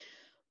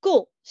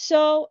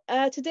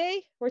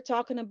Today we're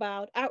talking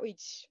about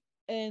outreach,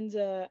 and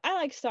I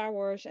like Star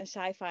Wars and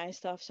sci-fi and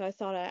stuff. So I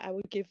thought I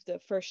would give the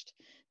first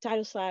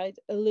title slide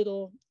a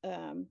little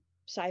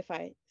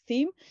sci-fi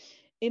theme.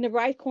 In the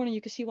right corner,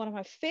 you can see one of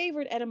my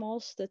favorite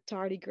animals, the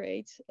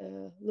tardigrade.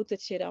 Look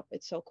that shit up;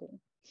 it's so cool.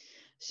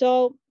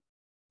 So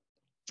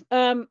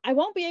I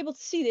won't be able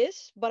to see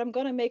this, but I'm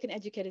gonna make an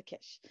educated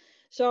guess.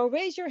 So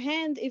raise your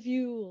hand if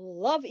you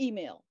love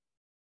email.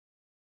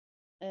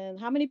 And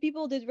how many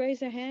people did raise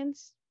their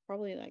hands?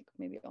 Probably like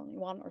maybe only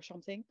one or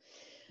something.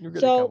 You get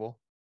a So, couple.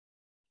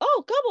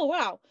 oh, couple,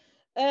 wow.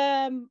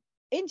 Um,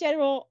 in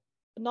general,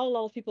 not a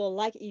lot of people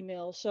like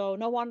email, so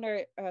no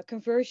wonder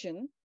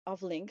conversion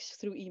of links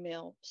through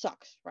email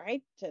sucks,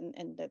 right?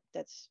 And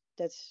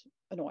that's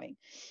annoying.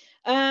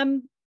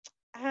 Um,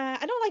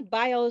 I don't like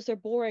bios; they're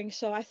boring.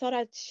 So I thought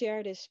I'd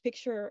share this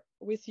picture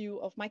with you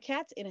of my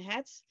cat in a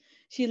hat.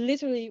 She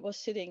literally was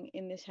sitting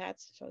in this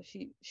hat, so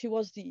she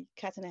was the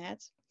cat in a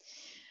hat.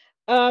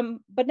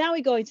 But now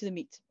we go into the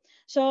meat.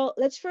 So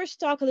let's first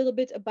talk a little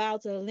bit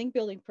about the link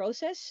building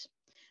process.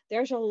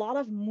 There's a lot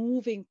of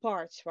moving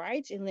parts,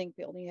 right? In link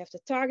building, you have the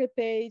target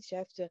page, you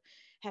have to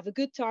have a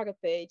good target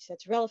page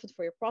that's relevant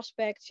for your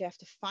prospects, you have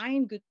to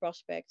find good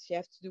prospects, you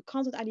have to do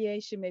content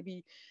ideation.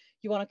 Maybe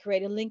you want to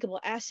create a linkable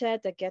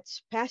asset that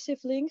gets passive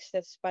links.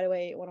 That's, by the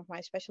way, one of my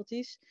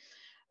specialties.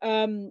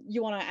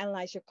 You want to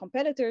analyze your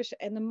competitors,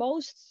 and the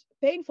most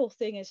painful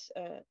thing is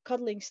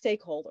cuddling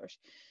stakeholders.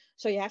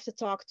 So you have to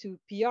talk to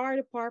PR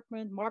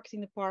department, marketing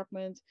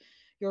department,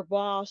 your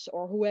boss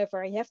or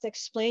whoever, and you have to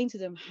explain to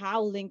them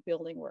how link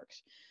building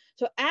works.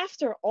 So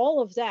after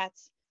all of that,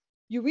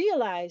 you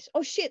realize,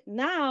 oh shit,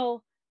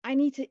 now I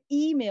need to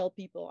email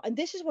people. And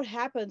this is what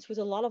happens with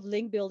a lot of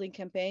link building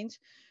campaigns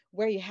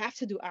where you have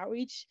to do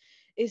outreach,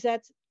 is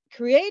that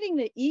creating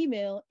the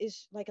email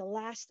is like a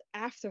last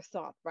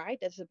afterthought, right?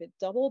 That's a bit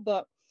double,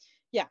 but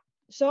yeah.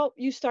 So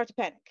you start to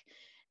panic.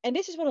 And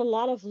this is what a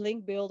lot of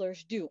link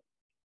builders do.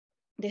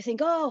 They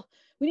think, oh,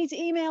 we need to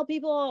email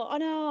people. Oh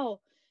no.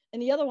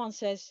 And the other one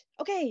says,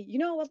 okay, you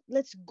know what?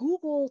 Let's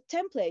Google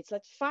templates.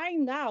 Let's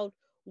find out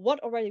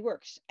what already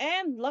works.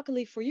 And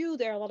luckily for you,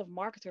 there are a lot of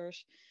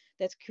marketers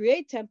that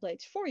create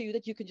templates for you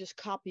that you can just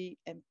copy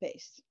and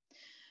paste.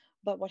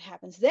 But what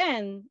happens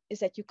then is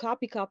that you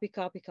copy, copy,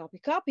 copy, copy,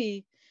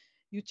 copy.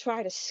 You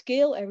try to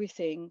scale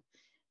everything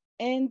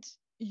and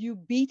you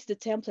beat the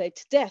template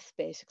to death,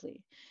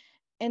 basically.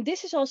 And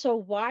this is also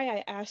why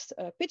I asked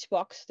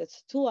Pitchbox, that's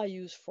a tool I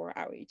use for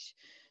outreach,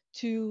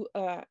 to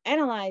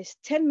analyze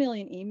 10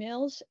 million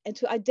emails and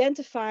to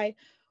identify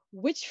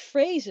which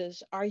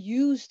phrases are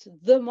used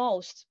the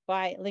most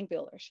by link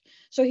builders.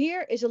 So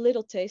here is a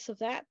little taste of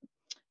that.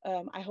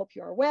 I hope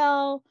you are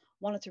well,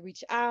 wanted to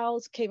reach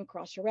out, came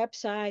across your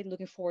website,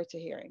 looking forward to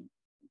hearing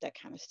that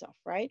kind of stuff,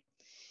 right?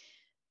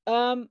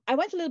 I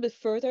went a little bit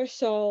further.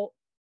 So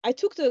I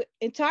took the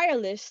entire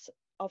list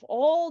of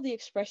all the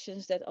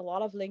expressions that a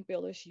lot of link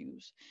builders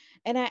use.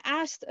 And I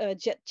asked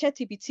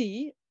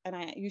ChatGPT, and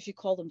I usually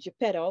call them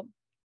Geppetto,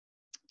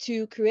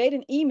 to create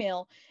an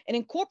email and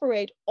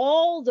incorporate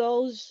all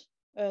those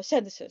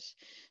sentences.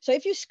 So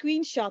if you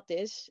screenshot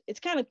this, it's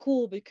kind of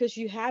cool because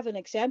you have an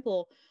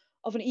example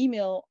of an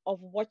email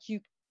of what you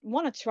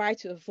want to try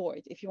to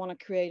avoid if you want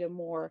to create a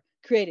more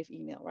creative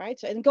email, right?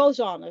 So and it goes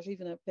on. There's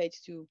even a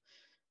page 2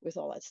 with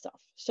all that stuff.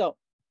 So,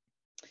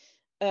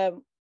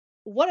 um,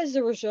 what is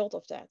the result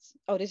of that?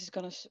 Oh, this is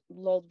gonna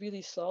load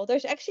really slow.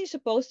 There's actually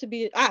supposed to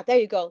be there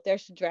you go.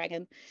 There's the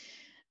dragon.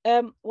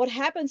 What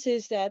happens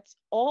is that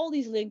all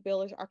these link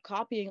builders are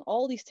copying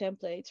all these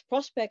templates.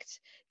 Prospects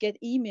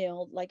get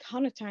emailed like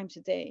 100 times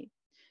a day,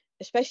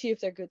 especially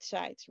if they're good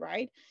sites,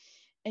 right?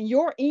 And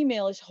your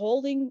email is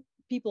holding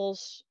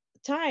people's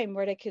time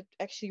where they could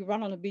actually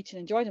run on the beach and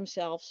enjoy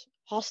themselves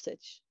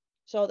hostage.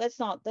 So that's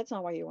not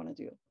what you want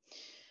to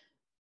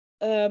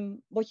do.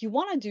 What you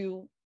want to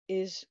do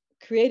is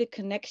create a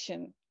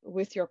connection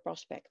with your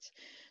prospects.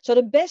 So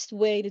the best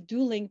way to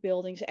do link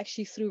building is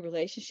actually through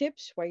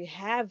relationships where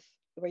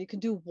you can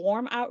do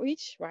warm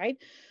outreach, right?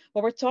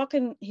 But we're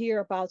talking here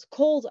about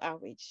cold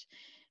outreach.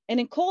 And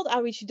in cold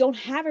outreach, you don't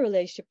have a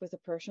relationship with the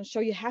person, so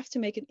you have to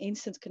make an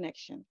instant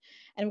connection.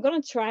 And I'm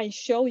going to try and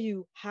show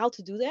you how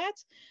to do that.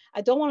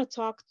 I don't want to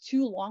talk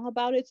too long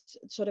about it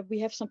so that we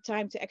have some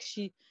time to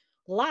actually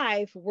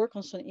live work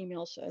on some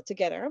emails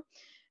together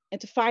and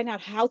to find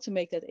out how to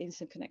make that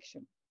instant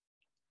connection.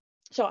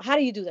 So, how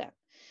do you do that?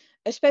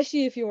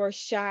 Especially if you're a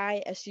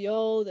shy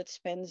SEO that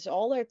spends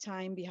all their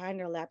time behind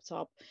their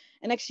laptop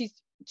and actually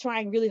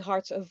trying really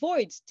hard to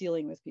avoid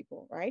dealing with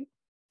people, right?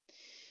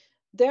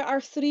 There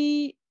are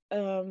three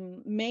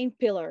main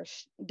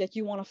pillars that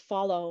you want to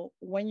follow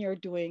when you're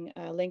doing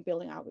link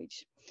building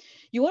outreach.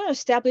 You want to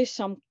establish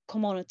some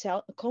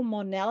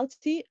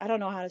commonality. I don't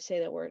know how to say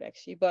that word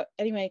actually, but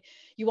anyway,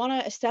 you want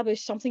to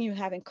establish something you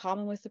have in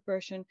common with the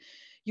person.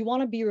 You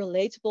want to be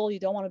relatable. You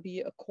don't want to be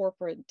a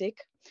corporate dick.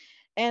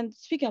 And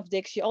speaking of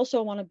dicks, you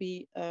also want to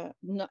be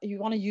you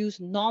want to use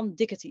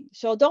non-dickety.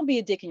 So don't be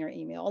a dick in your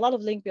email. A lot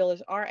of link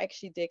builders are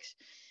actually dicks,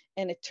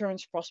 and it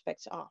turns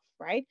prospects off,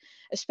 right?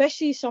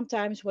 Especially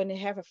sometimes when they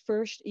have a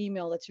first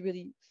email that's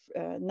really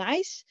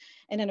nice,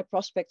 and then a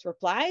prospect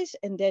replies,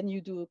 and then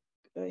you do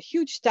a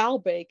huge style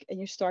break and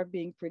you start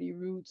being pretty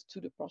rude to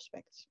the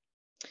prospects.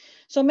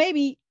 So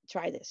maybe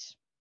try this.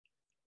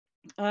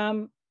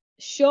 Um,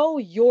 Show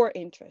your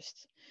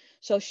interest.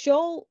 So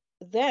show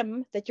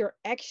them that you're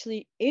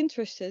actually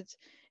interested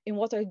in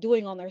what they're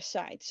doing on their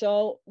site.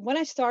 So when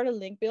I started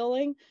link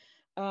building,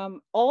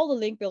 all the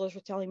link builders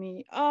were telling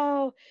me,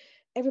 oh,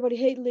 everybody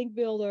hate link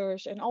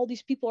builders and all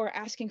these people are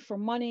asking for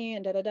money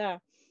and da da da.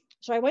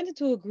 So I went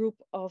into a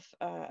group of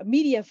a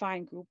media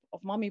vine group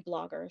of mommy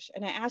bloggers,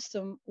 and I asked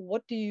them,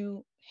 what do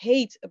you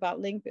hate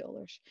about link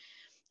builders?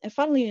 And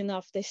funnily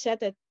enough, they said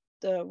that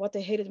what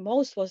they hated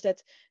most was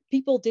that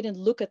people didn't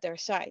look at their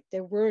site.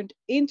 They weren't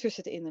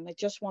interested in them. They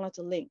just wanted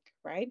to link,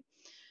 right?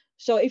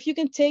 So if you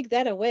can take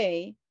that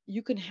away,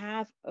 you can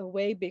have a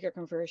way bigger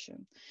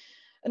conversion.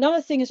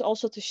 Another thing is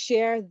also to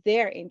share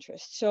their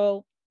interests.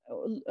 So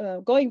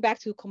going back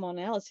to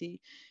commonality,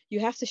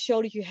 you have to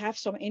show that you have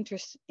some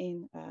interest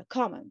in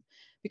common,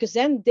 because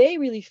then they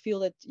really feel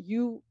that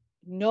you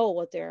know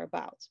what they're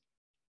about.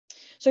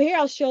 So here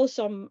I'll show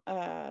some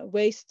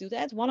ways to do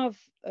that. One of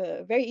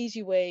a very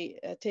easy way,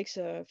 takes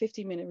a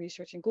 15-minute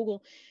research in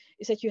Google,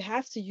 is that you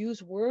have to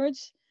use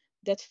words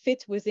that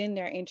fit within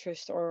their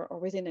interest or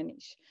within a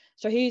niche.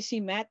 So here you see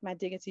Matt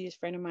Diggity is a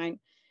friend of mine,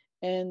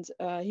 and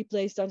he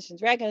plays Dungeons and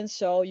Dragons,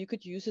 so you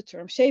could use the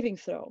term saving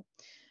throw.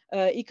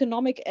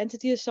 Economic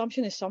entity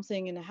assumption is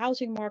something in the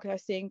housing market, I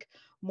think.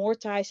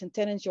 Mortise and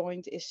tenant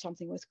joint is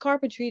something with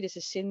carpentry. This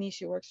is Cindy,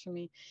 she works for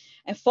me.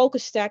 And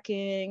focus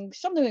stacking,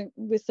 something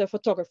with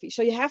photography.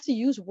 So you have to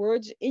use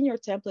words in your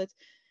template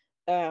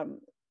um,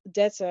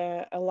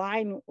 that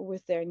align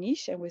with their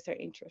niche and with their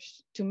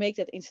interests to make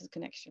that instant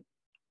connection.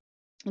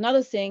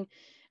 Another thing,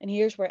 and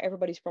here's where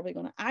everybody's probably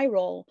going to eye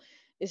roll,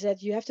 is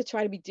that you have to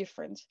try to be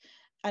different.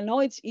 I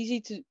know it's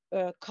easy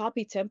to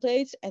copy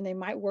templates and they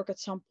might work at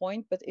some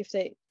point, but if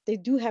they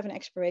do have an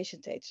expiration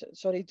date,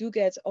 so they do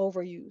get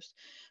overused.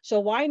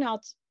 So why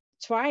not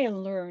try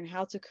and learn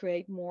how to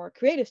create more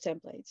creative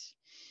templates?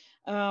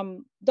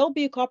 Don't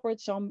be a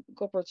corporate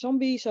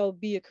zombie, so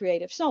be a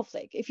creative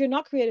snowflake. If you're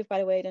not creative, by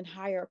the way, then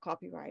hire a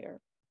copywriter.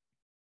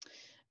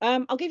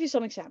 I'll give you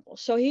some examples.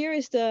 So here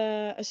is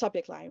a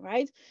subject line,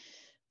 right?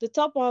 The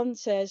top one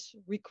says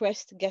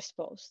request guest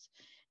post.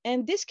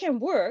 And this can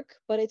work,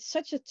 but it's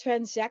such a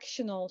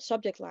transactional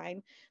subject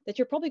line that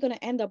you're probably going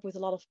to end up with a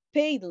lot of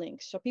paid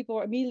links. So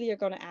people immediately are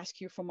going to ask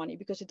you for money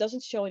because it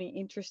doesn't show any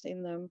interest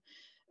in them.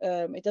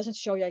 It doesn't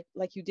show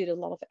like you did a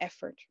lot of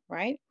effort,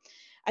 right?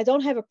 I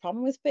don't have a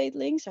problem with paid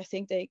links. I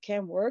think they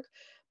can work.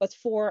 But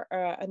for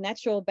a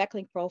natural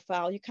backlink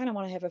profile, you kind of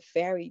want to have a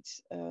varied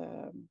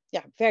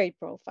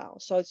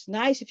profile. So it's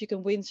nice if you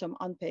can win some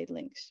unpaid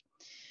links.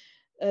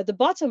 The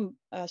bottom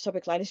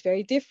subject line is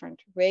very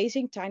different.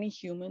 Raising tiny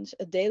humans,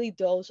 a daily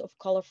dose of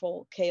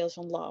colorful chaos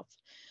and love.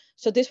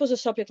 So this was a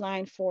subject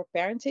line for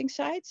parenting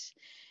sites,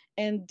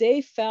 and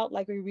they felt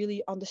like we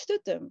really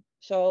understood them.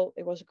 So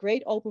it was a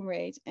great open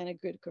rate and a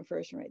good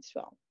conversion rate as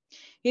well.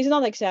 Here's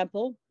another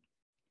example,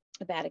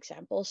 a bad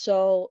example.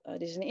 So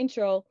this is an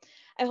intro.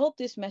 I hope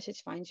this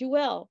message finds you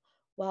well.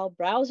 While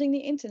browsing the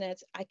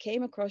internet, I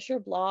came across your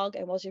blog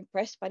and was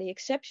impressed by the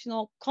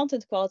exceptional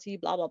content quality,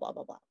 blah, blah, blah,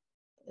 blah, blah.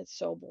 It's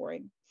so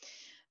boring.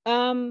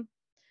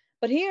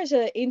 But here's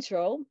an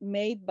intro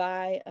made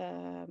by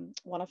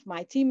one of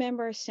my team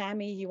members,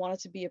 Sammy. He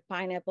wanted to be a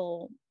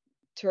pineapple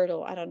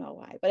turtle. I don't know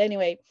why. But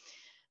anyway,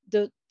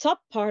 the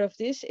top part of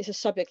this is a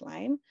subject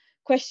line.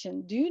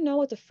 Question, do you know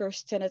what the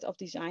first tenet of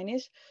design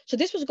is? So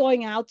this was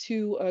going out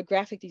to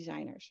graphic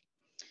designers.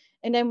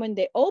 And then when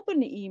they open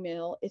the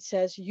email, it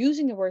says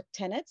using the word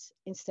tenet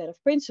instead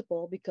of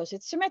principle because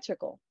it's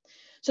symmetrical.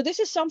 So this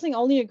is something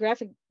only a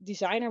graphic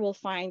designer will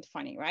find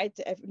funny, right?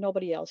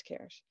 Nobody else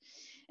cares.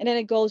 And then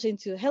it goes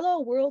into hello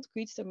world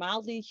greets the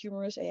mildly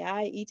humorous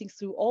AI eating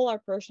through all our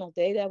personal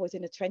data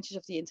within the trenches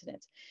of the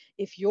internet.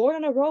 If you're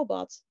not a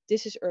robot,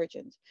 this is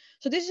urgent.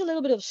 So this is a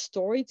little bit of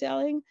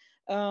storytelling.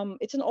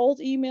 It's an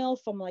old email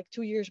from like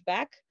 2 years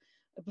back,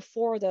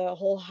 before the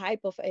whole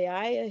hype of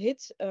AI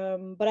hit.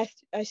 But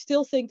I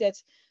still think that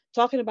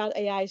talking about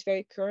AI is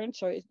very current,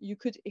 so you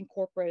could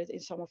incorporate it in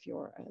some of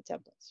your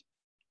templates.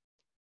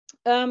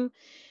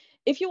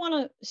 If you want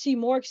to see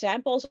more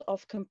examples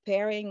of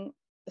comparing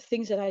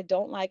things that I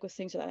don't like with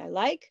things that I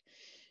like,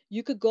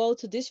 you could go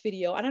to this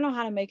video. I don't know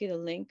how to make it a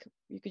link.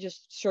 You could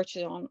just search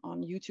it on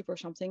YouTube or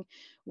something,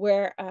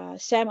 where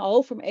Sam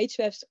O from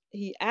HWebs,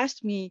 he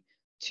asked me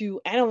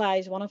to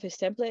analyze one of his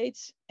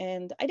templates,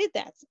 and I did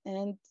that.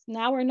 And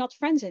now we're not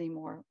friends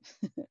anymore.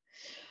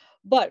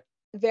 But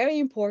very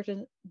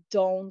important,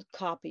 don't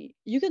copy.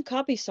 You can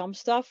copy some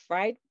stuff,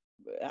 right?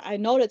 I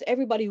know that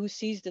everybody who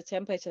sees the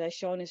templates that I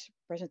show in this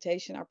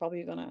presentation are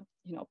probably gonna,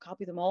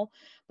 copy them all,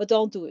 but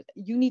don't do it.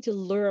 You need to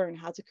learn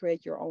how to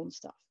create your own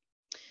stuff,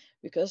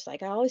 because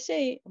like I always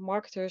say,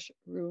 marketers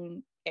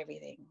ruin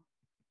everything.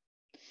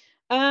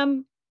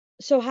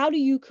 So how do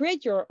you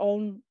create your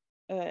own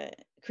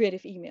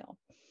creative email?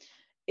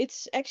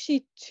 It's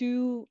actually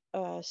two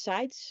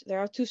sides. There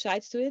are two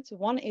sides to it.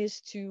 One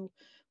is to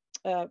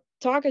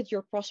target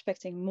your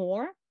prospecting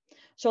more.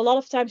 So a lot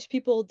of times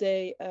people,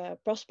 they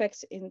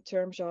prospect in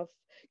terms of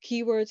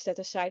keywords that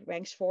the site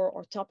ranks for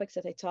or topics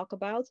that they talk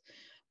about.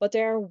 But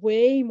there are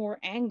way more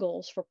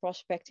angles for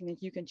prospecting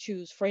that you can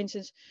choose. For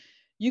instance,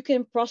 you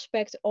can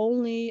prospect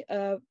only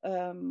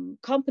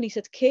companies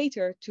that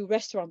cater to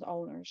restaurant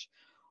owners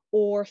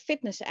or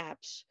fitness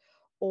apps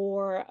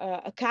or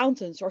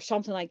accountants or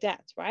something like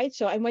that, right?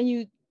 So, and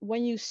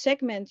when you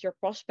segment your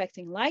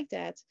prospecting like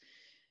that,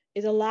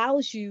 it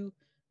allows you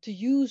to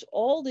use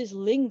all this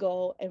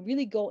lingo and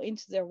really go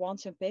into their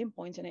wants and pain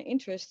points and their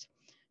interests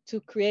to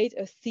create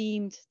a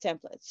themed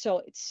template. So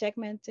it's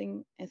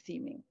segmenting and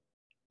theming.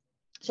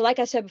 So like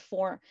I said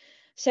before,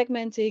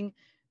 segmenting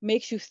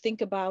makes you think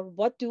about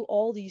what do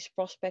all these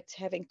prospects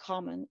have in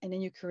common, and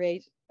then you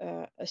create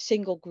a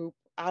single group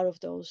out of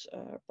those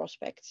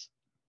prospects.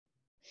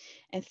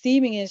 And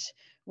theming is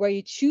where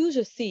you choose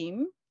a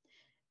theme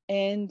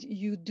and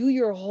you do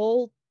your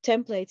whole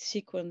template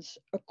sequence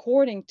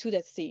according to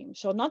that theme.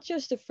 So not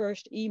just the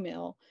first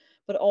email,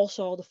 but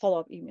also the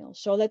follow-up email.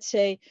 So let's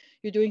say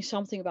you're doing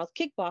something about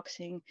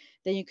kickboxing,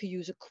 then you could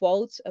use a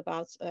quote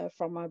about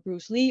from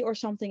Bruce Lee or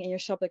something in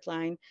your subject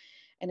line.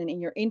 And then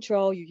in your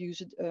intro, you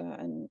use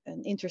an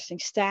interesting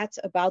stat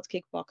about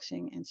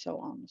kickboxing and so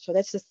on. So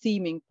that's the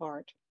theming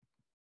part.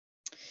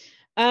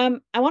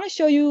 I want to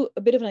show you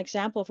a bit of an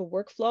example of a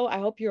workflow. I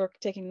hope you're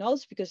taking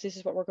notes because this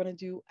is what we're going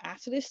to do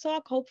after this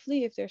talk,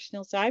 hopefully, if there's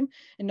still time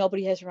and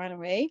nobody has run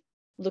away.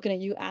 I'm looking at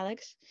you,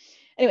 Alex.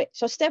 Anyway,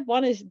 so step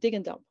one is dig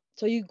and dump.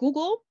 So you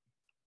Google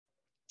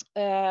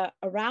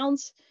around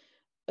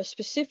a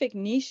specific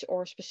niche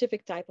or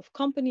specific type of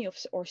company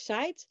or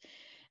site,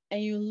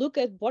 and you look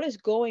at what is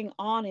going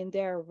on in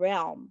their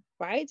realm,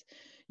 right?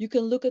 You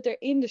can look at their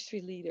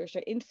industry leaders,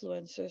 their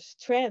influencers,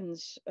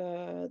 trends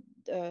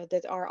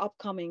that are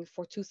upcoming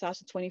for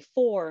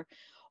 2024,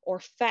 or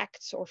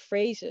facts or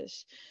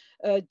phrases.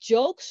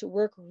 Jokes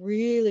work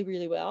really,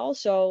 really well.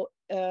 So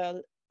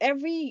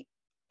every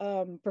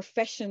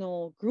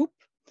professional group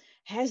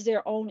has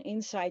their own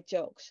inside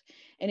jokes.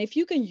 And if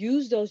you can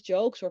use those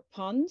jokes or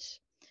puns,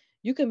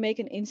 you can make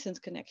an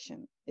instant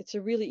connection. It's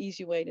a really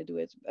easy way to do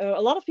it.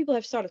 A lot of people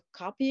have started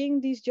copying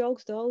these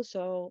jokes though,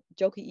 so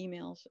jokey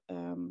emails.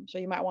 So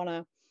you might want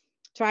to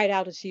try it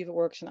out and see if it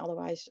works, and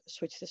otherwise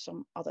switch to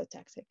some other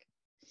tactic.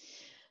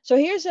 So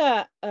here's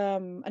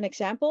an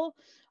example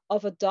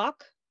of a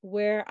doc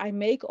where I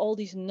make all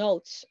these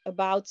notes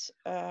about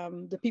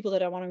the people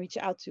that I want to reach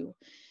out to.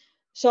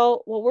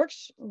 So what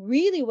works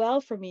really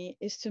well for me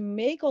is to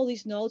make all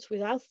these notes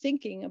without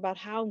thinking about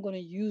how I'm going to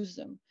use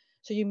them.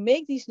 So you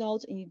make these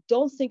notes and you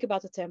don't think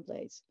about the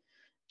templates.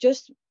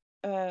 Just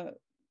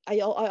I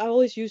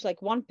always use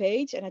like one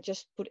page and I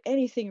just put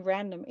anything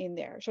random in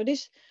there. So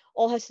this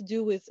all has to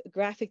do with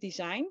graphic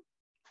design.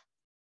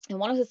 And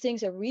one of the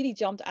things that really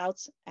jumped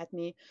out at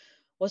me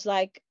was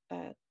like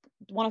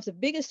one of the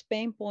biggest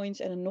pain points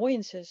and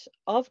annoyances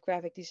of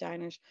graphic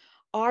designers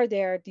are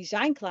their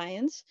design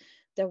clients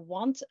that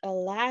want a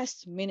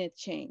last minute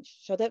change.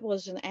 So that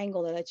was an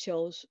angle that I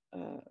chose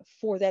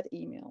for that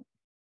email.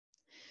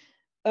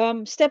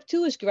 Step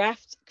two is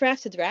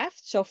craft a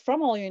draft. So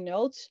from all your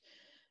notes,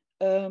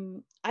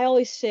 I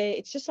always say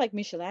it's just like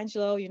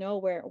Michelangelo, you know,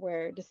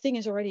 where the thing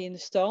is already in the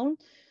stone.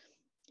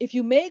 If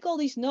you make all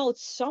these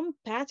notes, some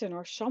pattern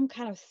or some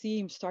kind of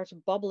theme starts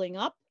bubbling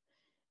up,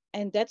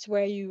 and that's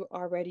where you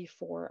are ready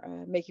for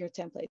making your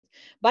template.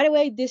 By the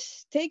way,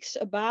 this takes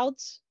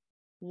about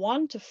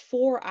 1 to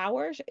 4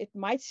 hours. It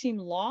might seem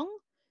long,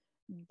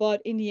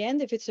 but in the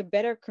end, if it's a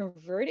better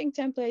converting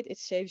template, it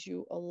saves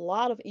you a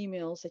lot of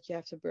emails that you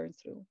have to burn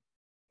through.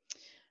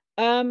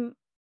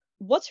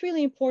 What's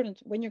really important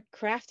when you're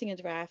crafting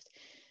a draft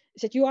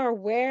is that you are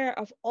aware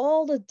of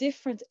all the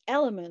different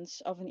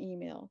elements of an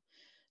email.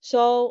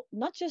 So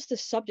not just the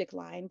subject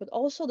line, but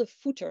also the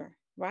footer,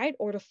 right?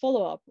 Or the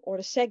follow-up or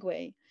the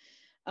segue.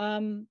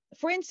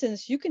 For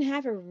instance, you can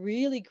have a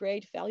really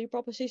great value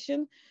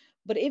proposition,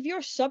 but if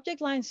your subject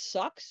line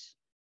sucks,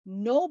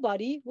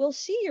 nobody will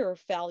see your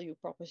value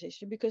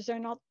proposition because they're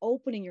not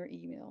opening your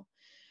email.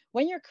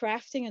 When you're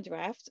crafting a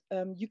draft,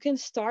 you can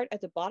start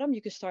at the bottom,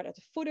 you can start at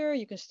the footer,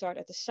 you can start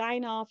at the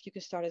sign off, you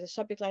can start at the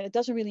subject line. It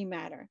doesn't really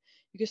matter.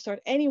 You can start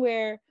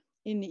anywhere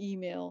in the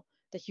email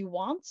that you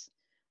want,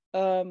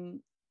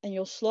 and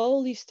you'll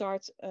slowly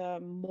start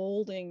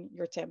molding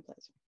your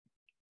template.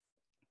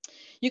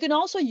 You can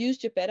also use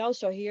Geppetto.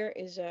 So here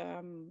is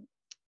an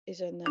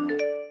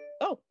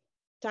oh,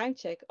 time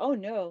check. Oh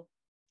no,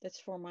 that's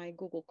for my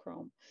Google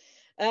Chrome.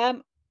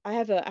 Um, I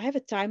have a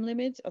time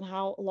limit on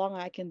how long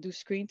I can do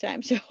screen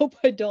time, so I hope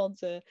I don't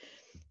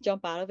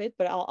jump out of it.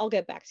 But I'll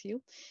get back to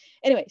you.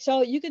 Anyway,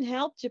 so you can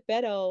help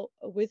Geppetto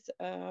with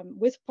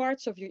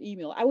parts of your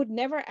email. I would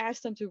never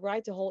ask them to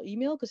write the whole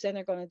email because then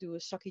they're going to do a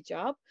sucky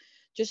job.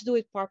 Just do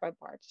it part by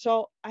part.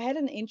 So I had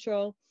an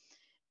intro,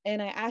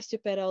 and I asked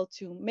Geppetto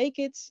to make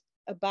it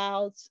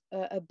about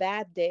a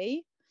bad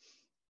day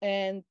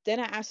And then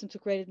I asked them to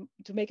create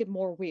it to make it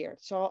more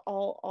weird. So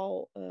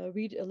I'll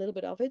read a little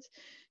bit of it.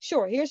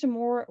 Sure, here's a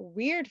more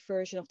weird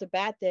version of the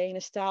bad day in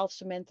the style of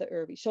Samantha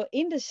Irby. So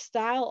in the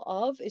style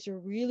of is a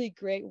really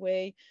great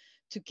way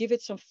to give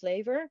it some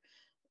flavor.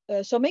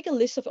 So make a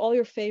list of all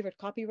your favorite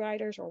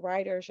copywriters or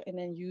writers and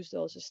then use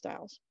those as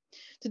styles.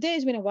 Today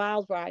has been a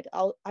wild ride.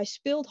 I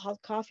spilled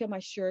hot coffee on my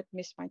shirt,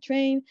 missed my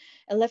train,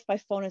 and left my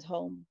phone at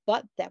home.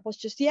 But that was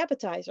just the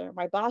appetizer.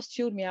 My boss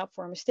chewed me out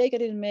for a mistake I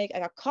didn't make. I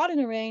got caught in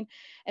the rain,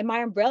 and my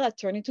umbrella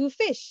turned into a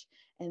fish.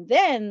 And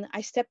then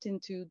I stepped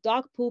into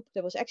dog poop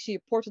that was actually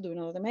a portal to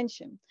another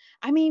dimension.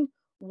 I mean,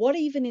 what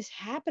even is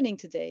happening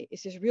today?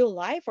 Is this real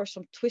life or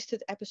some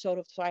twisted episode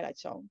of Twilight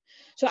Zone?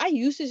 So I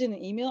used this in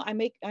an email. I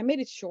made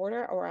it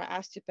shorter, or I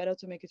asked Geppetto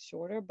to make it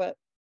shorter, but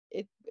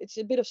it's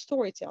a bit of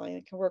storytelling.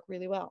 It can work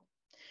really well.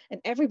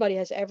 And everybody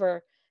has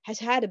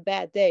had a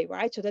bad day,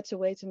 right? So that's a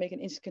way to make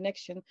an instant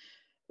connection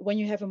when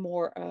you have a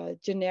more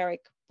generic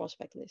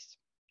prospect list.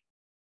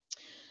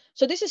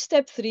 So this is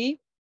step 3,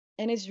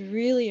 and it's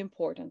really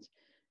important.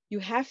 You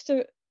have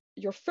to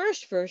Your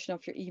first version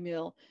of your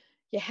email,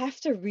 you have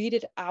to read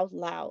it out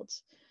loud,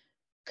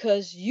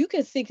 because you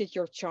can think that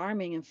you're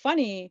charming and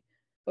funny,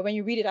 but when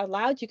you read it out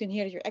loud, you can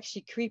hear that you're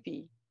actually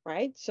creepy,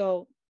 right?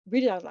 So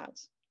read it out loud.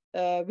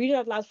 Read it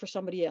out loud for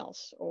somebody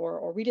else,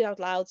 or read it out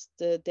loud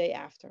the day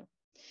after.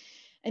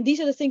 And these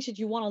are the things that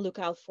you want to look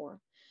out for.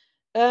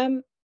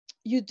 Um,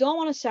 you don't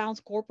want to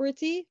sound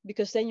corporate-y,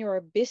 because then you're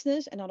a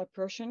business and not a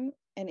person.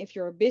 And if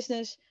you're a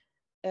business,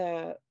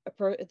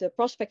 the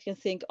prospect can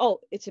think, oh,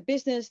 it's a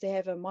business, they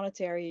have a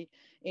monetary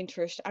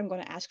interest, I'm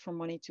going to ask for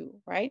money too,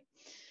 right?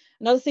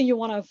 Another thing you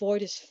want to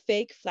avoid is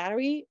fake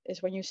flattery,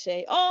 is when you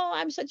say, oh,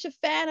 I'm such a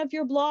fan of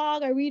your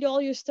blog, I read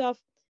all your stuff.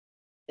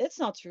 It's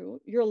not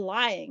true. You're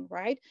lying,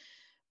 right?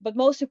 But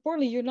most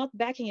importantly, you're not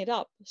backing it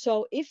up.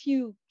 So if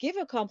you give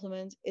a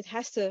compliment, it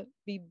has to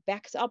be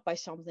backed up by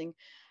something.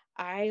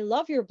 I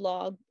love your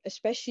blog,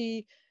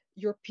 especially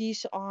your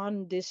piece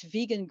on this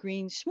vegan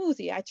green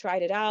smoothie. I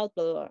tried it out,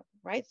 blah, blah, blah,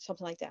 right?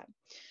 Something like that.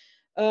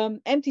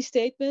 Empty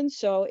statements.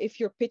 So if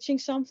you're pitching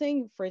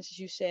something, for instance,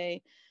 you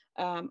say,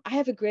 I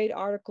have a great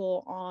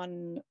article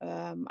on,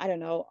 I don't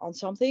know, on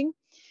something,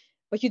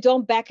 but you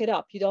don't back it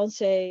up. You don't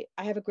say,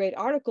 I have a great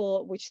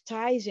article which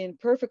ties in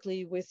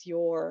perfectly with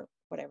your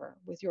whatever,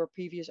 with your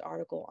previous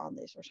article on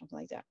this or something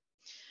like that.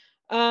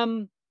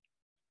 Um,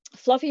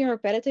 Fluffy and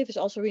repetitive is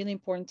also really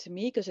important to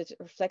me because it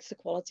reflects the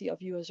quality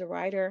of you as a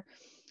writer.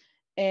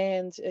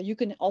 And you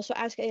can also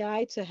ask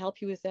AI to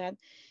help you with that.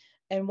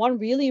 And one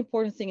really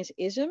important thing is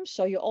isms.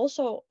 So you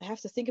also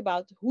have to think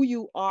about who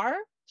you are,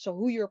 so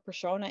who your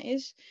persona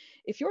is.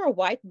 If you're a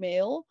white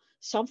male,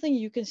 something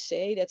you can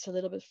say that's a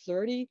little bit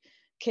flirty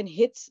can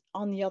hit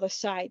on the other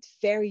side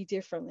very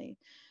differently.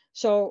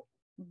 So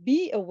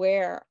be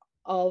aware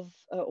of,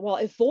 well,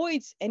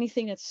 avoid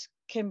anything that's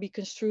can be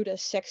construed as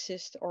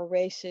sexist or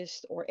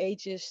racist or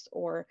ageist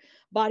or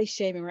body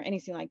shaming or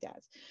anything like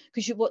that.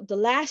 Because what the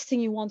last thing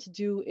you want to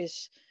do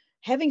is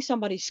having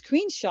somebody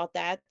screenshot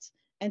that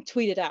and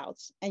tweet it out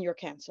and you're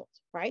canceled,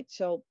 right?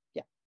 So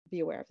yeah,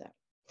 be aware of that.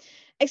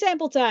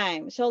 Example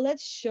time. So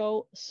let's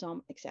show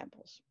some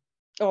examples,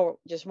 or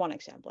just one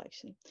example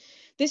actually.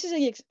 This is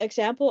an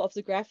example of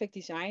the graphic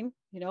design,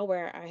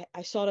 where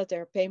I saw that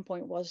their pain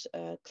point was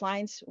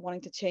clients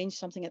wanting to change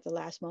something at the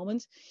last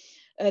moment.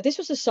 This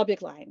was the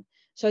subject line.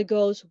 So it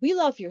goes, we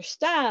love your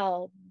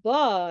style,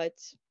 but,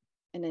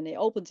 and then they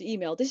opened the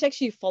email. This is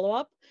actually a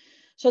follow-up.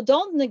 So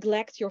don't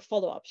neglect your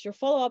follow-ups. Your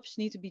follow-ups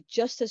need to be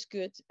just as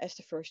good as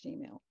the first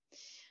email.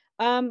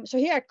 So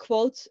here I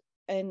quote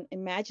an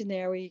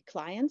imaginary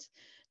client.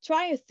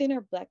 Try a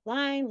thinner black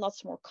line,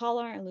 lots more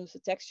color, and lose the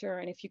texture.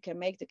 And if you can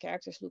make the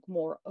characters look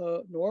more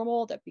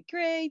normal, that'd be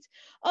great.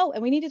 Oh,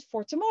 and we need it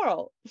for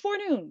tomorrow, before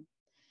noon.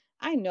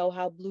 I know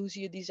how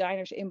bluesy a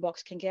designer's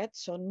inbox can get,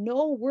 so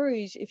no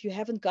worries if you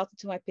haven't gotten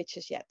to my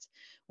pitches yet.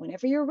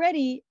 Whenever you're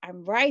ready,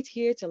 I'm right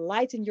here to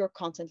lighten your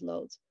content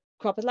load.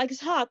 Crop it like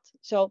it's hot.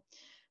 So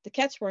the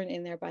cats weren't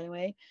in there, by the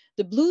way.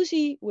 The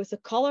bluesy with the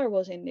color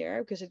was in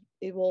there because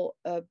it will,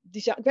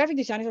 graphic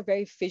designers are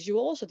very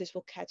visual, so this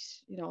will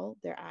catch,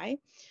 their eye.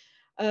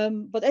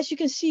 But as you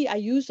can see, I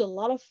used a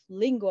lot of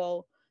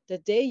lingo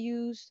that they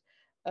used.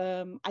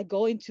 I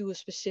go into a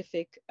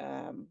specific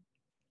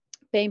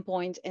pain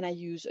point and I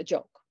use a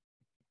joke.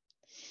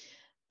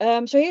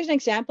 So here's an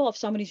example of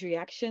somebody's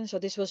reaction. So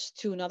this was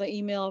to another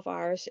email of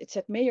ours. It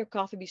said, may your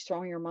coffee be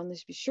strong, your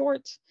Mondays be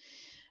short.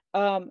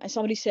 And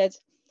somebody said,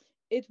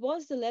 it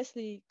was the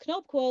Leslie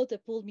Knope quote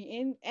that pulled me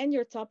in and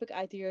your topic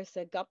ideas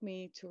that got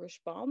me to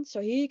respond.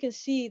 So here you can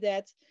see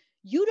that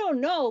you don't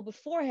know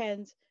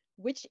beforehand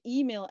which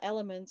email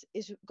element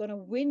is going to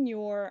win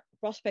your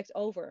prospect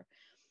over.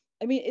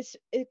 I mean,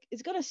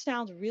 it's going to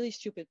sound really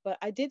stupid, but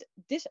I did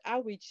this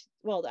outreach,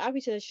 well, the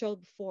outreach that I showed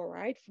before,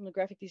 right, from the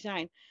graphic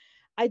design.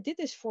 I did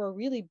this for a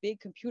really big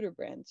computer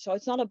brand. So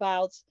it's not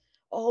about,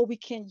 oh, we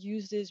can't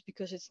use this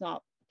because it's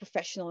not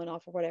professional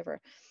enough or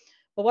whatever.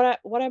 But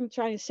what I'm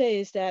trying to say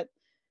is that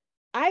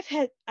I've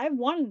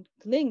won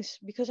links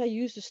because I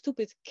used a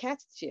stupid cat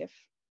gif.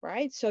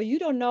 right? So you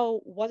don't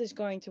know what is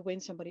going to win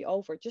somebody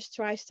over. Just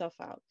try stuff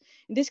out.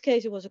 In this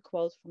case, it was a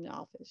quote from The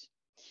Office.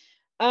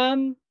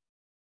 Um,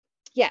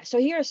 yeah, so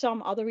here are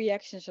some other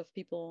reactions of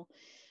people.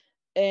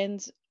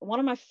 And one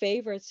of my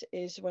favorites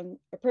is when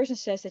a person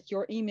says that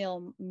your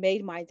email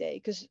made my day.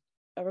 Because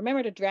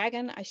remember the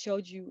dragon I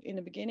showed you in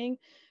the beginning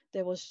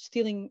that was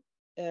stealing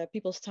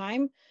people's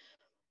time?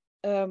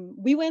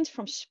 We went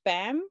from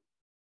spam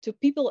to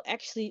people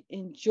actually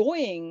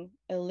enjoying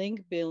a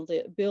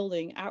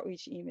building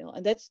outreach email,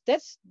 and that's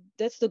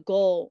the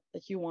goal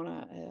that you want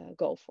to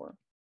go for.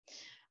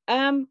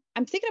 I'm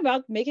thinking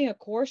about making a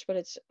course, but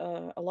it's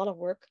a lot of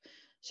work,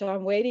 so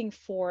I'm waiting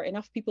for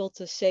enough people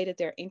to say that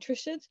they're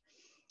interested.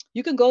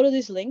 You can go to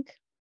this link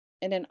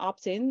and then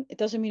opt in. It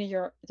doesn't mean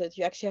that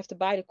you actually have to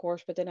buy the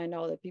course, but then I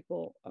know that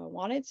people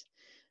want it.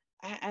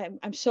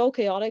 I'm so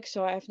chaotic,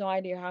 so I have no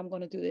idea how I'm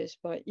going to do this,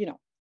 but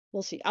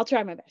we'll see. I'll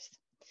try my best.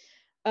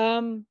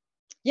 Um,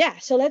 yeah,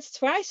 so let's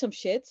try some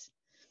shit.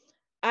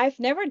 I've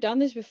never done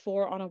this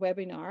before on a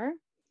webinar,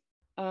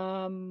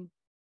 um,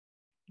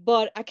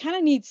 but I kind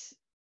of need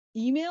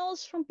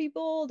emails from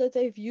people that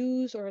they've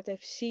used or that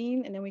they've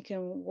seen, and then we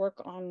can work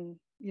on,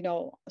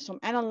 some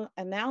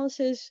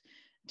analysis,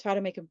 try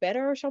to make it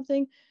better or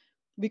something.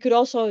 We could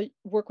also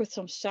work with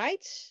some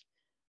sites,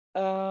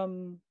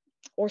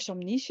 or some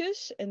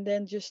niches, and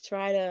then just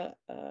try to,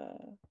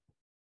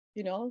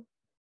 you know,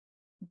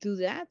 do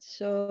that.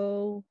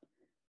 So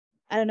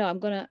I don't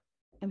know.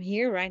 I'm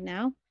here right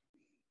now.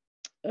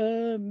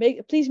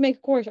 Please make a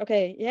course.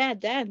 Okay. Yeah,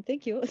 Dan,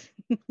 thank you.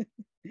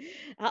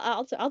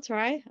 I'll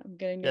try. I'm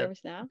getting Yeah,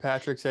 nervous now.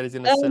 Patrick said he's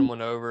gonna send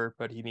one over,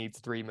 but he needs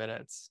 3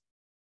 minutes.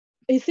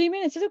 3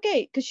 minutes is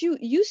okay because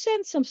you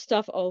sent some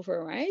stuff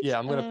over, right? Yeah,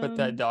 I'm gonna put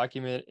that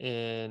document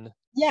in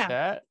Yeah,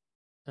 chat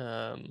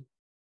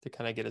to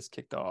kind of get us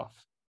kicked off.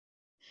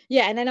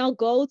 yeah, and then I'll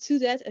go to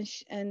that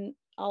and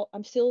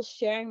I'm still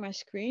sharing my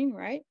screen,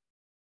 right?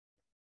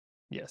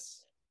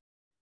 Yes.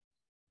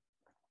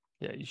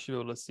 Yeah, you should be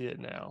able to see it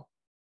now.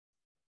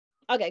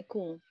 Okay,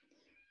 cool.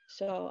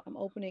 So I'm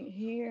opening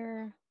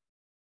here.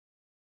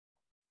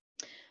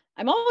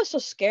 I'm always so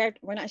scared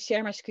when I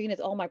share my screen that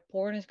all my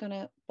porn is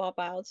gonna pop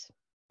out.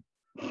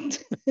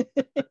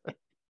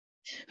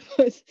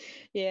 But,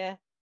 yeah.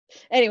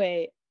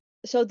 Anyway,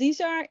 so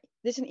this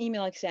is an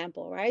email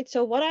example, right?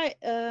 So what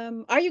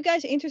are you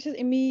guys interested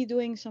in me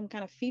doing some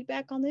kind of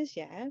feedback on this?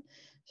 Yeah.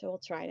 So we'll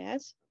try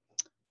that.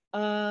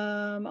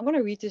 I'm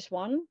gonna read this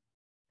one.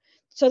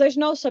 So there's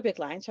no subject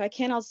line, so I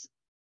cannot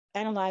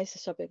analyze the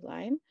subject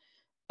line.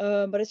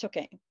 But it's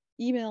okay.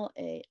 Email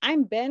A.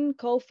 I'm Ben,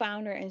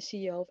 co-founder and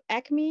CEO of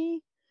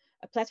Acme,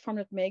 a platform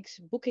that makes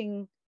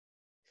booking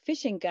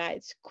fishing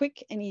guides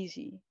quick and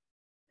easy.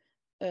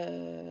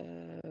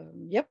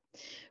 Yep.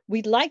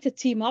 We'd like to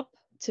team up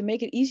to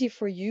make it easy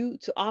for you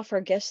to offer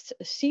guests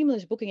a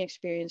seamless booking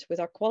experience with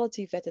our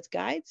quality vetted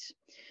guides.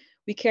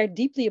 We care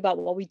deeply about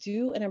what we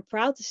do, and I'm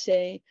proud to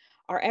say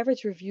our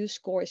average review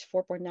score is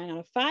 4.9 out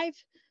of 5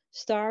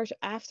 stars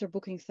after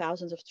booking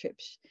thousands of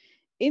trips.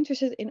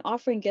 Interested in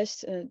offering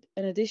guests an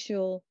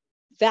additional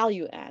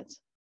value add?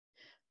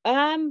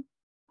 Um,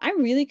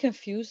 I'm really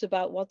confused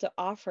about what the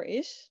offer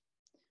is.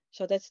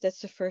 So that's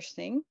the first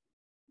thing.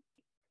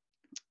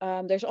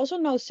 There's also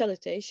no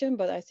salutation,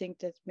 but I think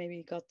that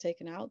maybe got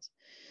taken out.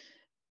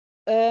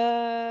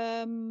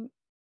 Let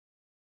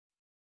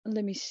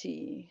me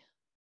see.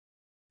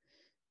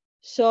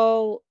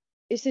 So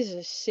is this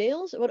a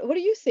sales? What do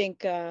you think,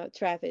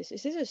 Travis?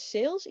 Is this a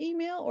sales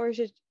email or is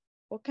it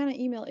what kind of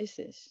email is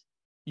this?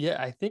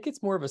 Yeah, I think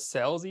it's more of a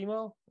sales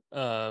email.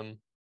 But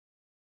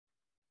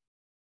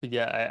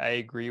yeah, I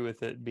agree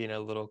with it being a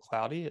little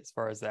cloudy as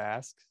far as the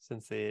ask,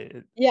 since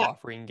they Yeah.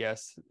 offering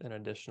guests an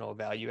additional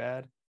value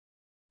add.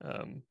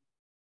 Um,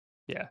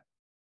 yeah,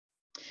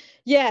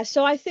 Yeah,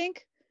 so I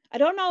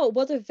don't know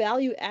what the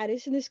value add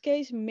is in this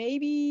case.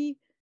 Maybe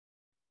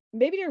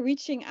they're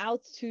reaching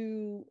out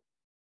to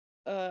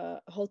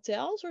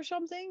hotels or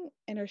something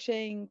and they're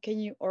saying, can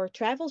you, or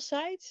travel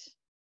sites,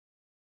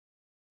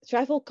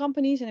 travel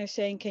companies, and they're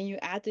saying, can you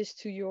add this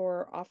to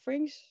your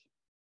offerings?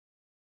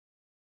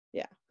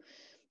 Yeah.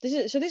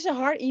 This is a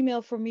hard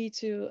email for me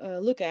to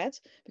look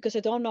at because I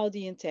don't know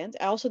the intent.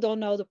 I also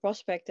don't know the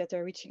prospect that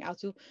they're reaching out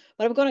to,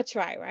 but I'm gonna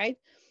try, right?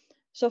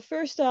 So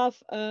first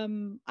off,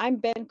 I'm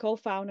Ben,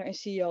 co-founder and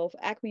CEO of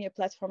Acme, a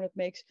platform that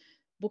makes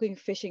booking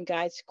fishing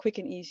guides quick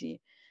and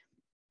easy.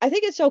 I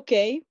think it's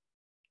okay,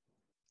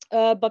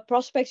 but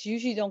prospects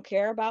usually don't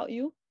care about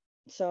you.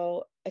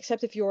 So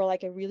except if you're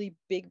like a really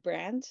big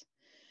brand,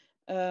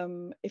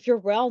 if you're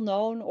well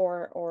known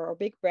or a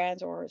big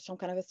brand or some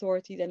kind of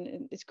authority,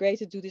 then it's great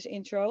to do this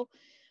intro.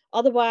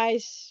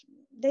 Otherwise,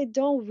 they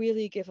don't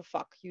really give a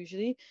fuck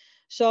usually.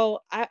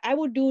 So I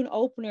would do an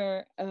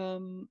opener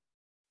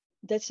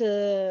that's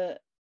a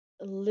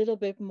little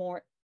bit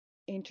more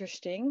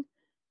interesting.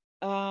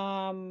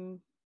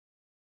 Um,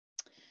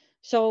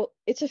 so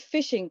it's a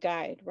fishing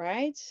guide,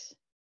 right?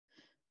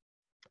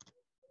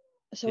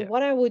 So yeah,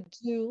 what I would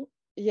do,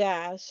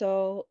 yeah,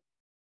 so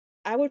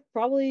I would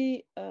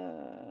probably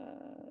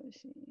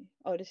let's see.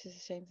 Oh, this is the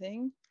same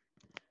thing.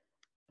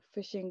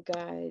 fishing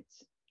guide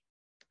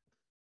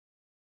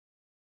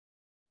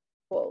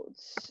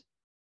quotes.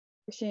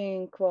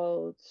 Fishing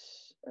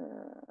quotes.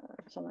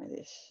 Something like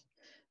this.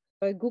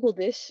 If I Google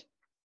this,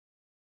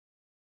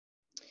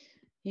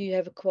 you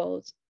have a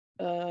quote.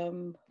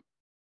 A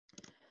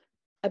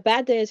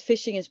bad day at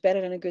fishing is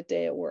better than a good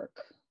day at work.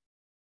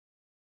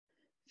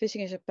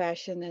 Fishing is a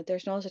passion, and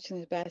there's no such thing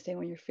as a bad thing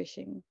when you're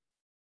fishing.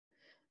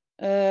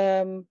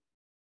 Yeah,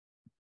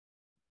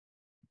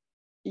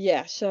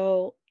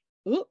 so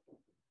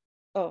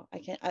I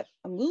can't.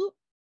 I'm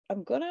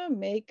gonna Let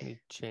make me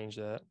change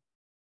that.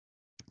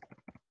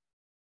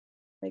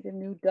 a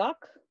new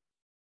doc.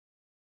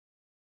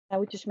 I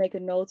would just make a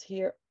note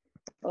here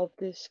of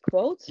this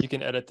quote. You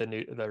can edit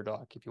their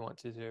doc if you want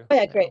to too. Oh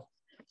yeah, great.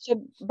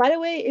 So by the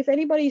way, if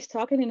anybody's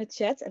talking in the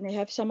chat and they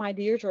have some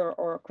ideas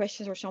or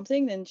questions or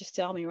something, then just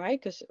tell me, right?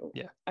 Because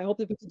yeah, I hope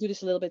that we can do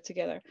this a little bit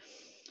together.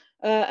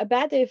 A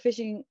bad day of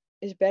fishing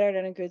is better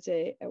than a good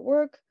day at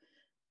work.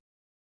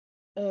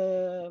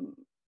 So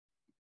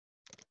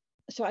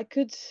I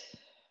could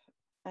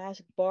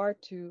ask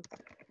Bart to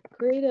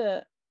create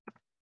a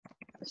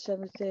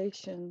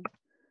salutation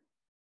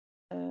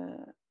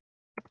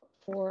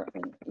for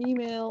an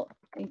email,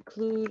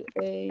 include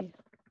a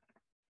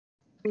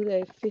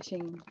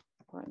fishing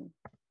one.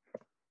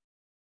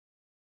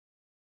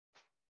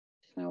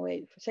 Just gonna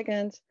wait for a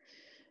second.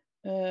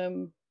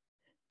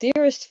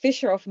 Dearest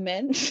fisher of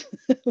men.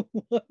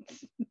 What?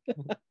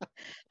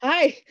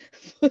 Hi.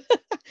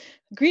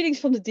 Greetings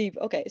from the deep.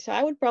 Okay, so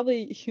I would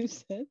probably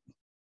use that.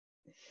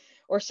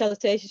 Or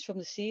salutations from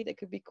the sea. That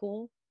could be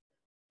cool.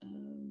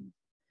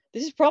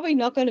 This is probably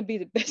not going to be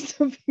the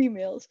best of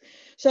emails.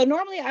 So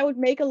normally I would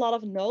make a lot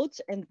of notes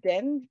and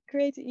then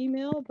create the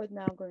email, but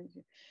now I'm going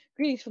to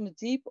greetings from the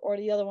deep, or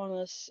the other one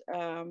was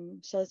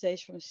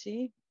salutations from the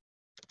sea.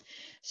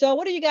 So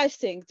what do you guys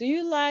think? Do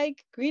you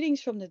like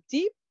greetings from the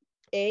deep,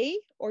 A,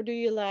 or do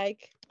you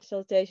like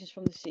salutations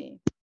from the sea?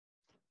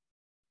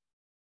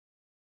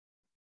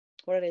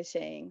 What are they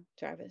saying,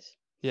 Travis?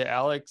 Yeah,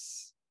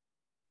 Alex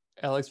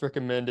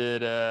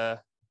recommended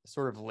a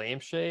sort of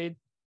lampshade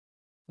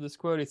for this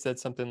quote. He said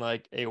something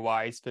like, "A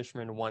wise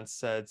fisherman once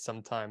said,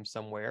 sometime,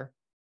 somewhere."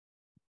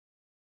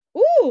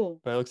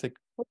 Ooh. But it looks like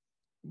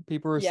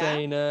people were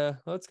saying, well,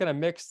 it's kind of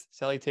mixed.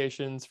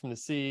 Salutations from the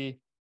sea,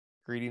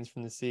 greetings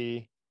from the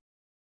sea.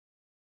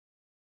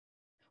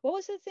 What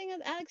was the thing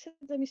that Alex said?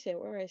 Let me see.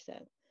 Where is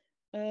that?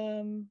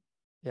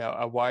 Yeah,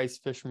 a wise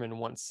fisherman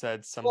once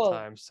said,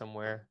 sometime,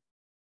 somewhere.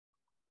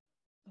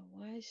 A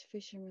wise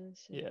fisherman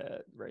said. Yeah,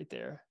 right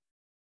there.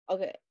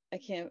 Okay, I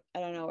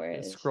don't know where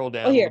it is. Scroll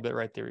down a little bit,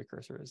 right there, your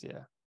cursor is,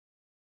 yeah.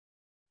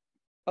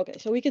 Okay,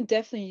 so we can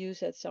definitely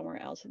use that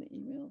somewhere else in the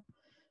email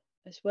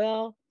as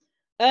well.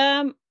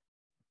 I'm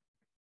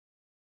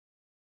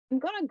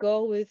gonna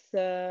go with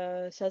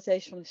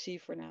salutation from the sea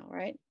for now,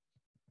 right?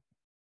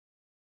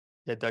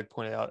 Yeah, Doug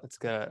pointed out it's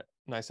got a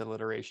nice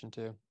alliteration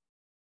too.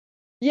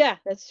 Yeah,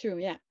 that's true.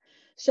 Yeah.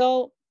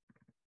 So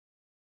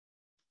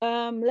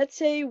let's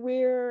say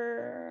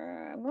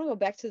I'm gonna go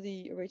back to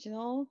the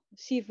original,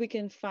 see if we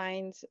can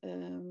find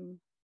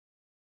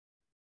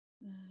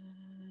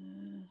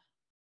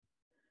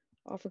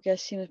offer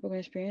guest seamless booking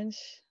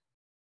experience.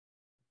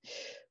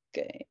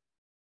 Okay.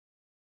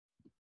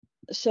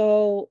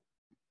 So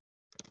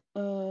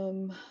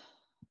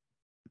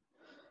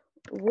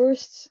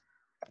worst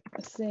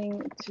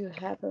thing to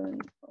happen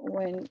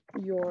when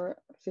you're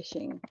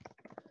fishing.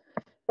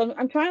 So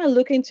I'm trying to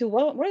look into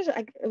what is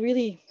a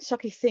really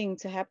sucky thing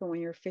to happen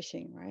when you're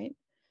fishing, right?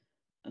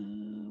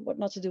 What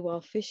not to do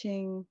while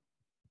fishing.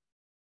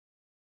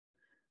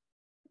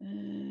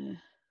 I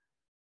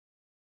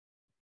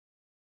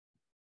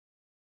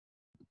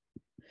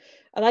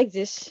like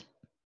this.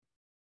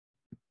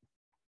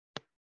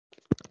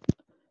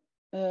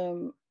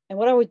 And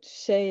what I would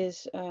say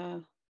is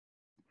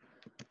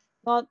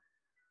not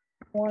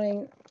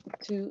wanting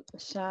to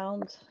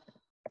sound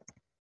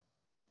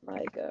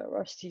like a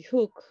rusty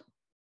hook,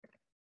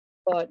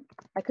 but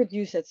I could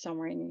use that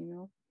somewhere in the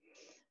email.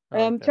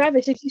 Like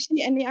Travis, if you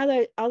see any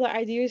other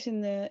ideas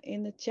in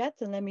the chat,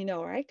 then let me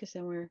know, right? Because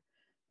then we're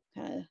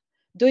kind of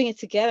doing it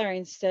together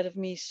instead of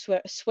me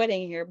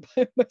sweating here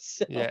by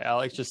myself. Yeah,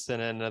 Alex just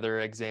sent in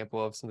another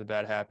example of something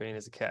bad happening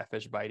as a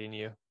catfish biting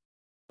you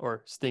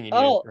or stinging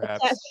you,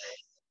 perhaps.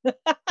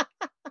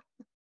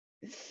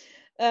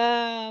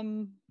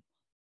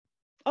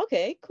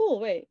 Okay, cool.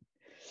 Wait.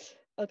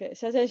 Okay,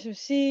 salutation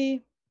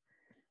C.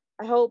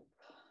 I hope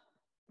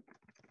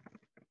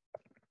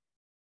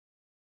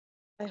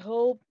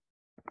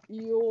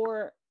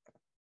your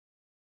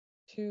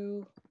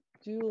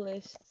to-do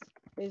list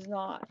is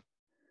not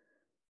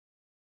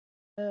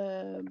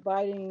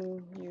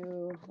biting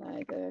you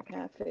like a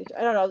catfish.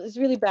 I don't know. It's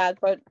really bad,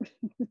 but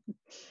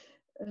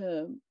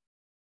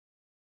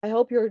I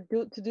hope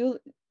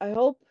I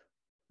hope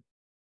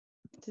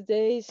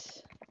today's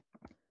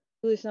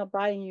to-do is not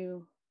biting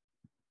you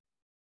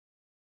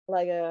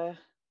like a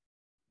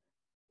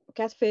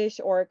catfish,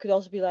 or it could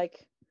also be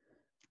like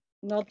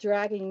not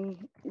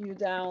dragging you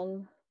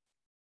down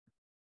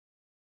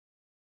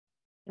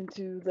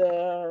into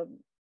the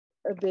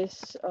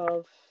abyss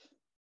of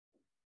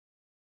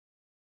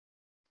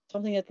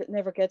something that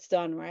never gets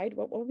done, right?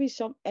 What would be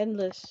some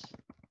endless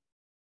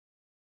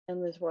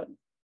what?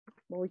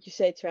 What would you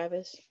say,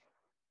 Travis,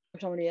 or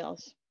somebody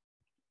else?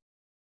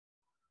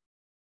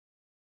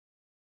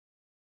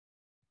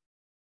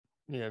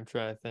 Yeah, I'm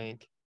trying to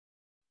think.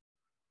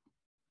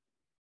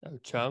 Oh,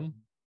 chum.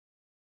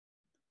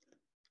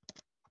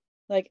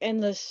 Like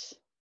endless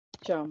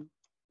chum.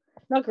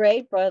 Not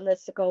great, but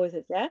let's go with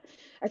it. Yeah,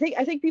 I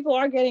think people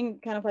are getting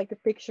kind of like the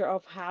picture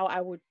of how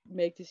I would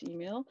make this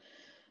email.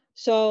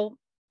 So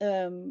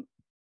um,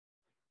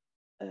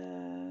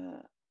 uh,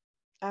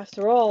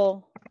 after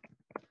all,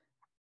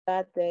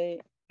 that day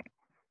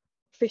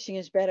fishing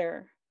is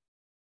better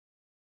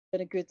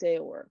than a good day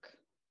at work.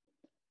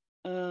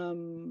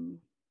 Um,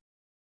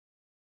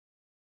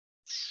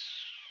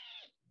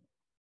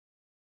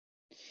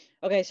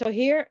 okay, so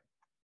here,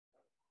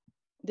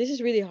 this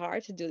is really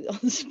hard to do on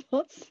the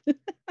spot.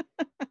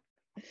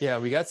 Yeah,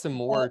 we got some Uh,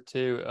 more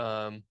too.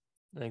 I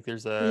think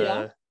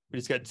yeah, we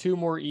just got 2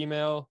 more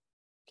email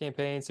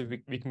campaigns, so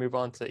we can move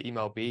on to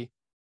email B.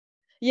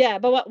 yeah,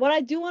 but what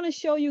I do want to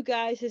show you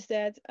guys is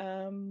that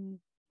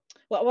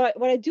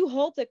what I do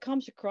hope that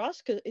comes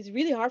across, because it's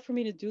really hard for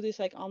me to do this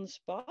like on the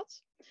spot.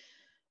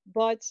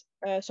 But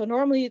so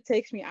normally it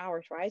takes me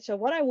hours, right? So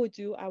what I would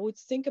do, I would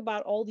think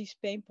about all these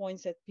pain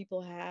points that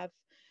people have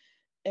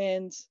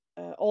and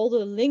all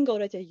the lingo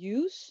that they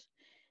use,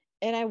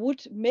 and I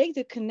would make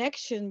the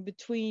connection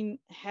between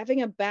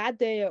having a bad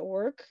day at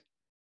work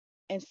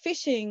and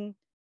fishing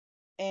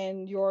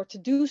and your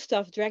to-do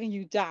stuff dragging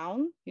you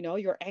down,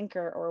 your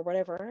anchor or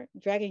whatever,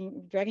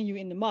 dragging you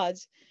in the mud,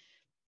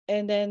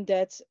 and then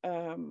that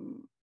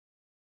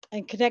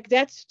and connect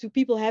that to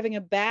people having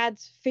a bad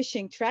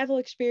fishing travel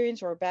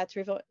experience or a bad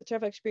travel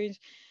experience,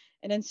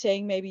 and then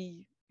saying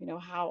maybe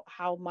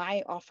how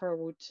my offer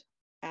would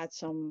add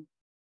something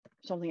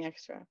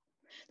extra.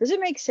 Does it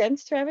make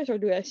sense, Travis, or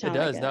do I It sound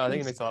like does. a No, I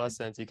think it makes a lot of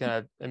insane? sense. You kind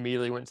of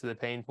immediately went to the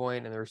pain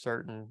point, and there were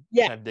certain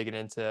Yeah. kind of digging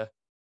into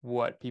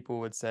what people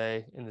would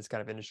say in this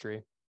kind of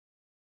industry.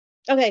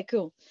 Okay,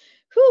 cool.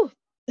 Whew.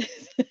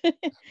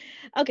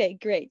 Okay,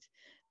 great.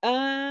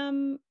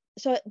 Um,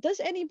 so does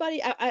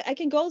anybody, I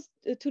can go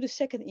to the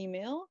second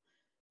email,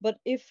 but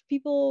if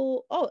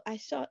people, oh, I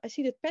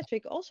see that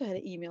Patrick also had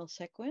an email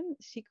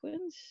sequence.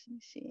 Let me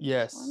see this one.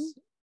 Yes.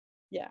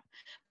 Yeah,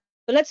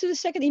 but let's do the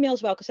second email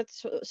as well, because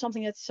that's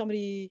something that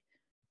somebody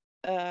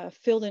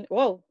filled in.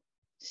 Whoa,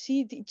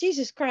 see,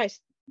 Jesus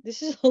Christ,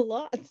 this is a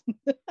lot.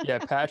 Yeah,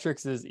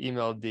 Patrick's is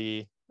email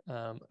D,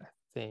 I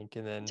think,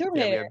 and then yeah, we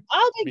Terminator.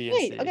 have Okay, B and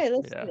great. C. Okay,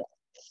 let's do Yeah. that.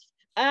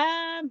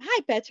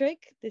 Hi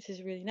Patrick. This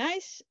is really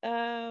nice.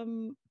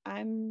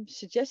 I'm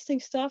suggesting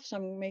stuff, so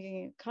I'm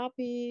making a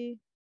copy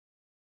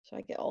so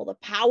I get all the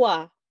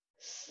power.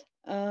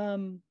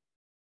 Um,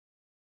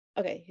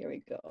 okay, here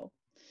we go.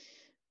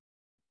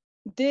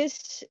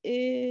 This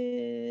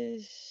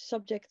is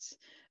subject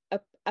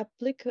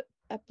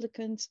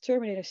applicant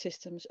terminator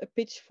systems. A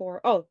pitch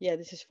for. Oh yeah,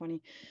 this is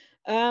funny.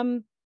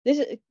 This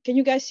is. Can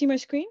you guys see my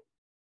screen?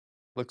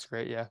 Looks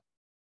great. Yeah.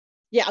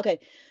 Yeah, okay.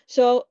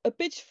 So a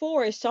pitch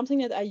for is something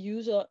that I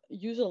use a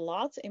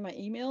lot in my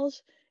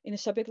emails in the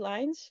subject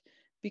lines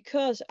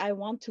because I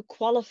want to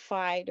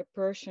qualify the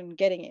person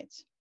getting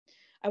it.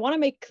 I want to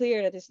make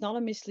clear that it's not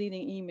a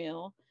misleading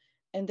email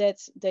and that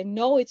they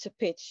know it's a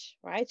pitch,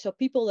 right? So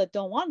people that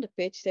don't want the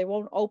pitch, they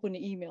won't open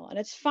the email, and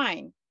that's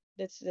fine.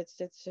 That's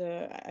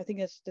I think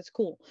that's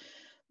cool.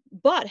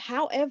 But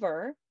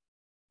however,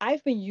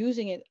 I've been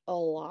using it a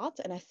lot,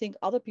 and I think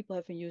other people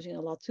have been using it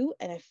a lot too.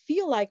 And I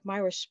feel like my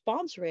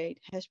response rate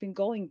has been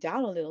going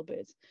down a little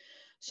bit.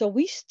 So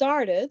we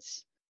started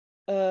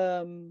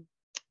um,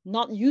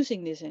 not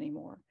using this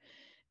anymore.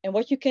 And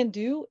what you can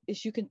do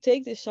is you can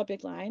take this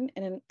subject line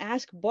and then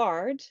ask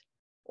Bard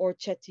or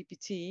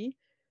ChatGPT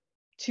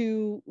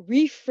to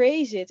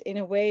rephrase it in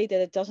a way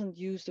that it doesn't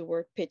use the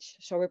word pitch.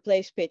 So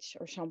replace pitch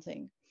or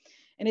something.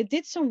 And it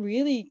did some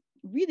really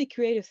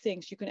creative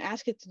things. You can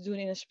ask it to do it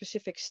in a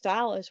specific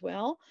style as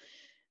well,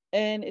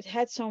 and it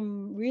had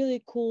some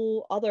really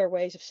cool other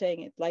ways of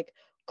saying it, like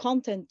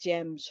content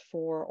gems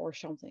for or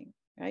something,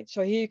 right?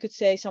 So here you could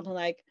say something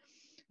like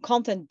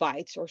content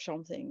bytes or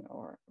something,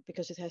 or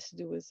because it has to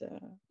do with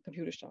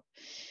computer stuff.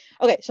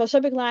 Okay, so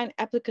subject line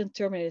applicant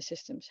terminated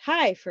systems.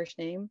 Hi, first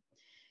name.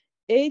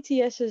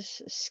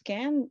 ATS's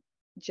scan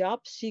job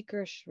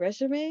seeker's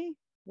resume.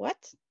 What?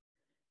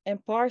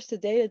 And parse the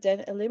data,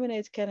 then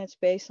eliminate candidates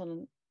based on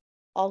an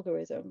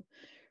algorithm,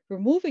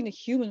 removing the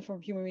human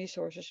from human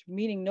resources,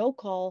 meaning no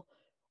call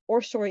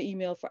or story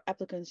email for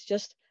applicants,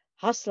 just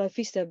hasta la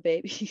vista,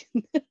 baby.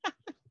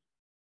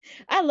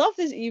 I love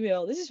this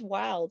email. This is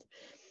wild.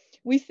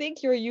 We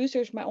think your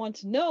users might want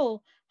to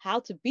know how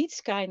to beat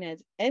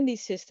Skynet and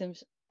these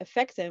systems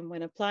affect them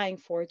when applying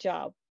for a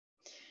job.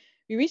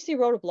 We recently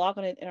wrote a blog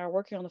on it and are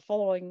working on the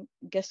following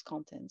guest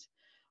content.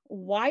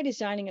 Why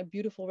designing a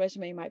beautiful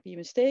resume might be a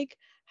mistake,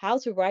 how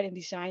to write and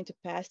design to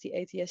pass the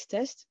ATS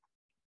test,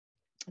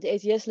 The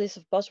ATS list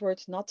of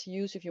buzzwords not to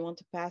use if you want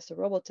to pass the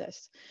robot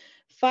test.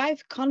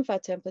 5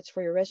 Canva templates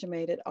for your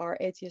resume that are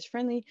ATS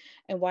friendly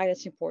and why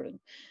that's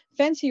important.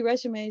 Fancy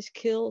resumes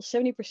kill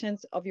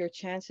 70% of your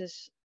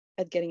chances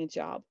at getting a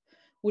job.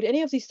 Would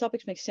any of these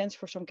topics make sense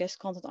for some guest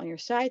content on your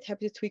site?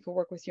 Happy to tweak or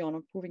work with you on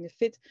improving the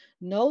fit.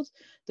 Note,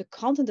 the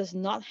content does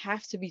not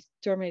have to be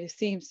Terminator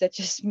themes. That's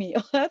just me.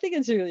 I think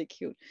it's really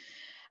cute.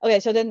 Okay,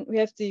 so then we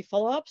have the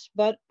follow-ups.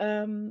 But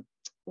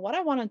what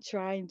I want to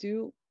try and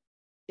do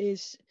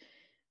is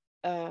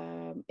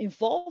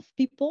involve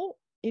people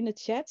in the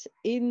chat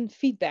in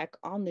feedback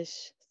on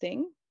this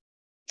thing.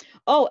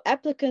 Oh,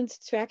 applicant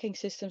tracking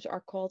systems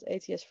are called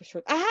ATS for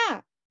short.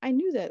 Aha! I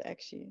knew that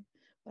actually,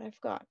 but I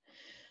forgot.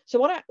 So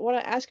what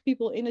I ask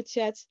people in the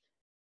chat,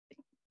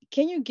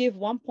 can you give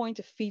 1 point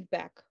of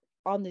feedback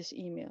on this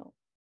email?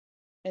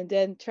 And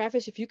then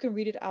Travis, if you can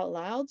read it out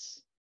loud.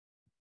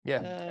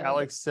 Yeah.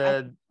 Alex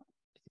said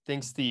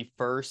thinks the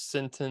first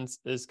sentence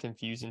is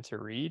confusing to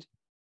read.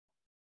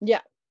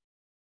 Yeah.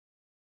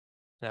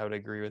 I would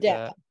agree with Yeah.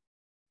 that.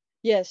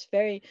 Yes,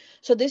 very.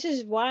 So this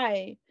is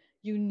why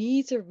you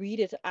need to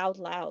read it out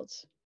loud.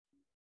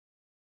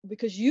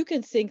 Because you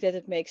can think that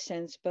it makes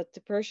sense, but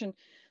the person,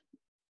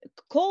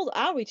 cold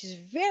outreach is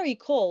very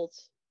cold.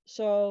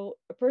 So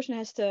a person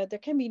has to, there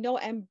can be no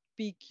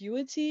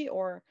ambiguity,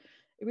 or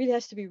it really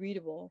has to be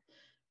readable.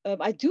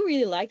 I do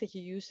really like that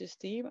you use this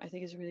theme. I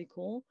think it's really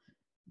cool,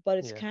 but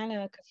it's kind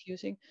of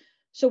confusing.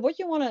 So what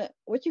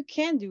you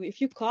can do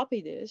if you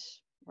copy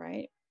this,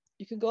 right?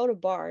 You can go to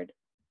Bard,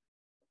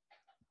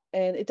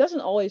 and it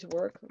doesn't always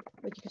work,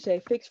 but you can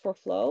say fix for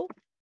flow.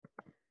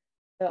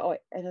 And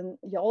then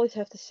you always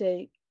have to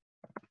say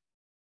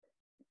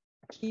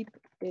keep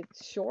it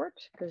short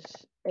because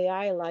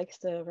AI likes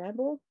to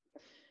ramble.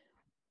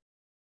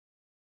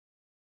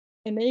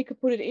 And then you can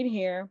put it in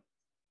here.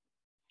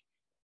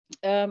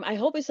 I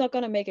hope it's not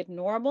going to make it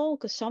normal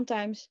because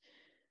sometimes,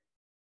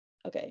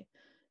 okay,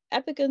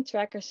 applicant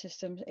tracker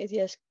systems,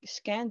 ATS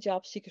scan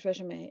job seekers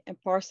resume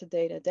and parse the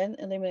data, then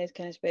eliminate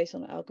candidates based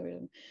on the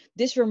algorithm.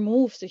 This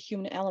removes the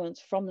human element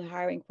from the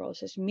hiring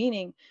process,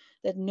 meaning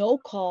that no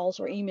calls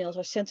or emails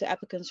are sent to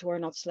applicants who are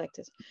not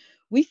selected.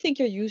 We think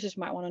your users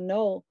might want to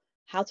know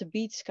how to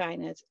beat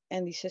Skynet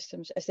and these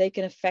systems as they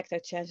can affect their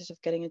chances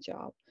of getting a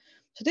job.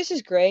 So this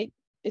is great.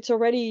 It's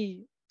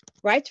already,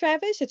 right,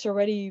 Travis? It's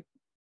already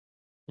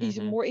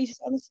more easy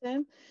to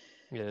understand.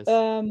 Yes.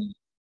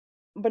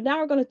 But now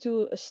we're gonna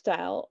do a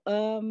style.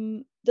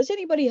 Does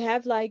anybody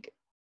have like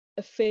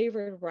a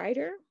favorite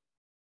writer?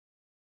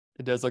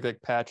 It does look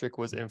like Patrick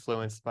was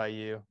influenced by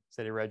you.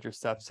 Said he read your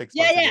stuff 6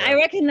 Yeah, months yeah, I ago.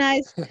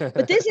 recognize.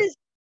 But this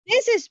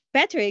is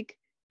Patrick.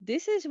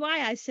 This is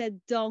why I said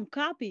don't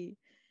copy,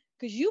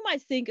 because you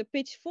might think a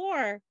pitch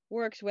 4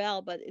 works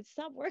well, but it's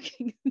not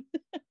working.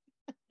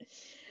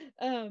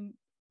 um,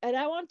 and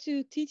I want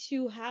to teach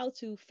you how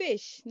to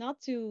fish,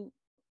 not to,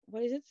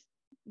 what is it?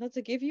 Not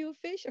to give you a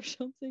fish or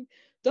something.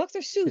 Dr.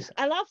 Seuss.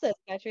 I love that,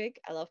 Patrick.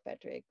 I love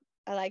Patrick.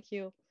 I like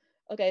you.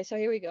 Okay, so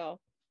here we go.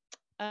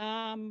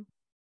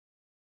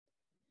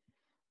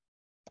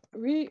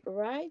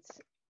 Rewrite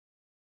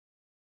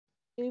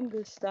in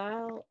the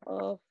style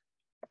of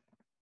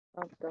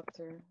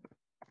Dr.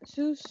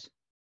 Seuss.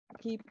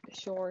 Keep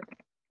short.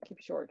 Keep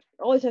short.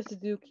 Always have to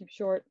do keep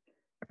short.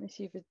 Let me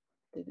see if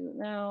they do it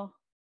now.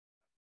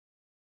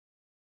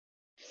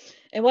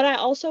 And what I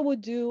also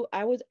would do,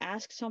 I would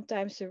ask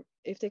sometimes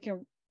if they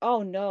can.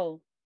 Oh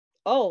no.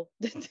 Oh,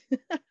 they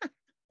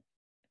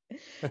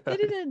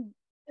didn't.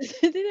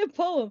 They did a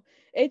poem.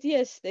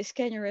 ATS, they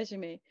scan your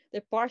resume.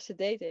 They parse the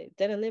data,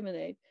 then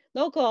eliminate.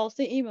 No calls,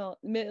 they email.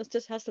 Mails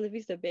just hasta la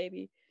vista,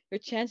 baby. Your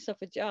chances of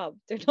a job,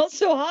 they're not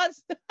so hot.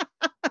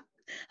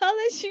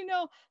 Unless you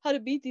know how to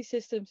beat these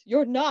systems,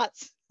 you're not.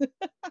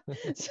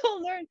 So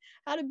learn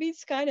how to beat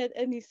Skynet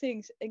and these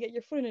things and get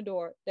your foot in the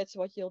door. That's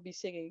what you'll be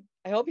singing.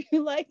 I hope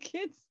you like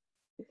it.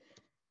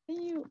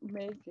 Can you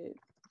make it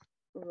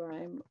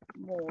rhyme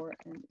more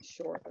and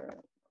shorter?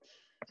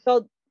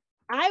 So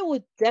I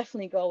would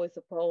definitely go with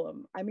the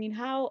poem. I mean,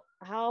 how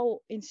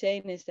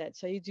insane is that?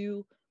 So you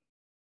do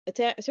a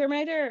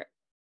Terminator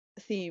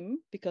theme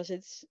because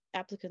it's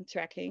applicant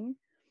tracking,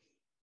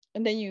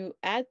 and then you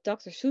add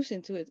Dr. Seuss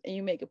into it, and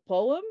you make a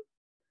poem.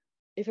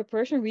 If a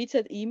person reads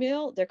that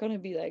email, they're gonna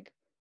be like,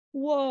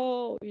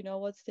 "Whoa,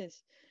 what's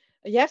this?"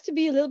 You have to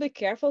be a little bit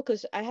careful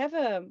because I have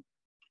a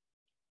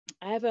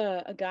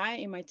guy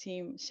in my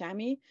team,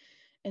 Sammy,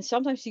 and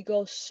sometimes he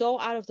goes so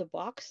out of the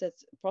box that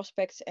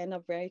prospects end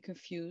up very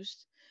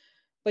confused.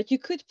 But you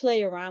could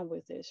play around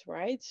with this,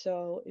 right?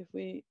 So if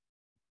we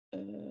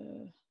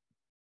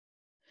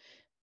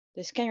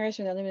the scan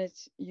resume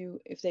eliminates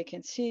you if they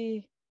can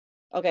see.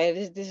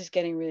 Okay, this is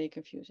getting really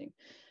confusing.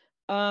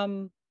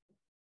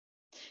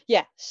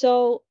 Yeah.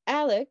 So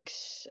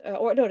Alex,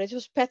 or no, this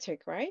was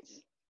Patrick, right?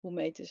 Who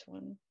made this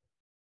one?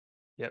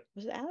 Yep.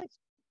 Was it Alex?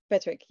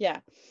 Patrick.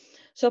 Yeah.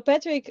 So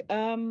Patrick,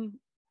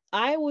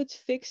 I would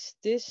fix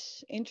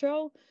this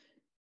intro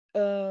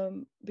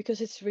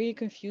because it's really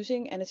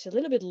confusing and it's a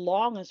little bit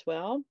long as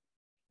well.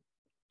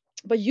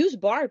 But use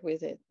Bard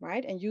with it,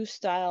 right? And use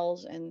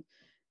styles and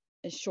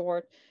and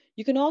short.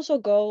 You can also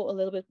go a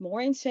little bit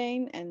more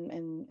insane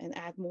and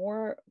add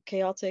more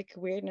chaotic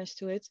weirdness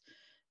to it.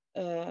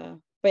 But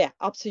yeah,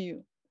 up to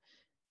you.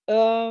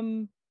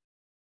 Um,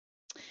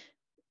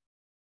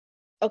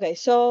 okay,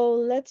 so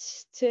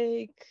let's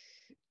take.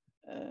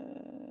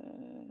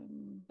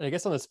 And I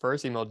guess on this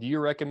first email, do you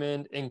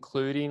recommend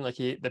including like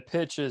the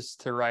pitch is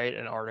to write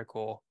an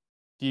article?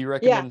 Do you Yeah,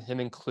 recommend him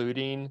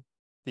including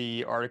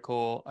the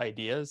article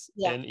ideas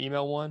yeah, in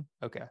email one?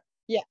 Okay.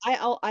 yeah. I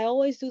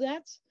always do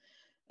that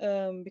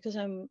because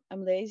I'm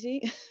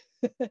lazy.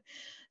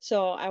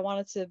 So I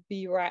wanted to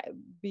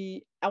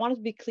I wanted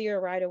to be clear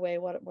right away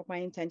what my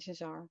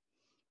intentions are.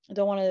 I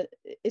don't want to.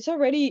 It's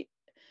already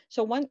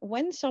so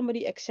when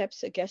somebody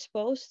accepts a guest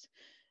post,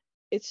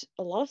 it's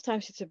a lot of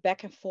times it's a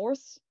back and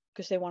forth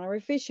because they want a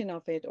revision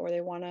of it or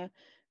they want to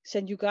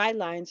send you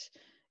guidelines.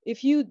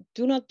 If you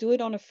do not do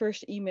it on the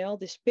first email,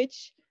 this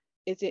pitch,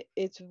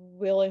 it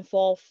will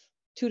involve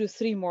 2 to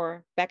 3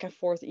 more back and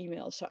forth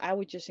emails. So I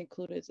would just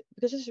include it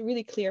because it's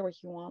really clear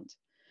what you want.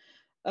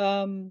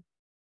 Um,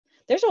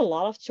 there's a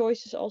lot of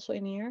choices also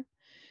in here.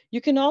 You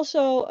can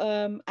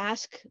also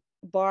ask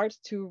Bart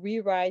to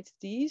rewrite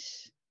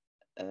these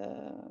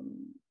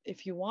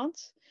if you want.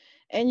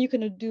 And you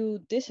can do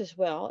this as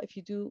well. If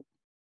you do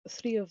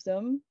 3 of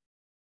them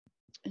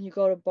and you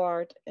go to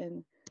Bart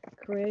and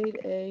create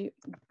a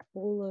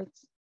bullet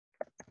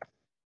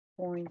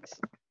point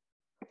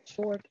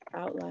short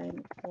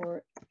outline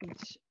for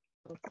each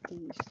of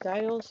these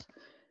titles,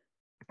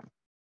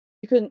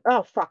 you can,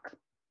 oh, fuck.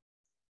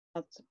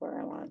 That's where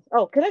I want.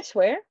 Oh, can I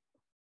swear?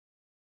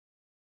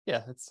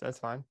 Yeah, that's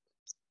fine.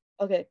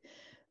 Okay.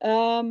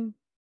 Um,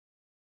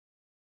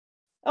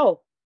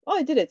 oh,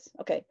 I did it.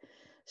 Okay.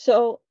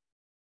 So,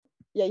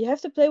 yeah, you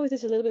have to play with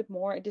this a little bit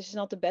more. This is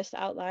not the best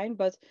outline,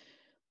 but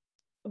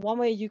one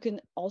way you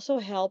can also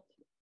help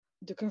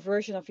the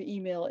conversion of your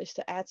email is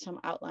to add some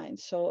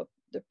outlines so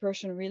the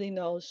person really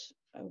knows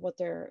what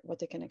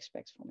they can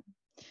expect from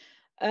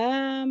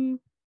it.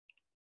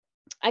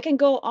 I can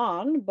go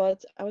on,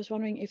 but I was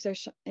wondering if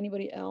there's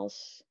anybody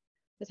else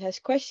that has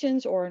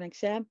questions or an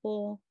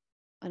example,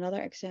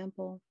 another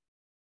example.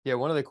 Yeah,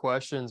 one of the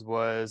questions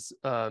was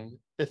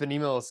if an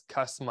email is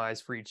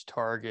customized for each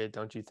target,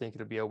 don't you think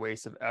it'll be a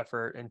waste of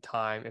effort and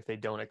time if they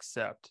don't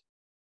accept?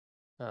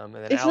 And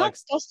then It's not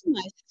Alex,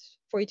 customized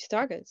for each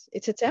target.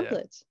 It's a yeah,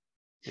 template.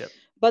 yep.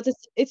 But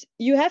it's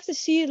you have to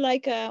see it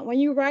like when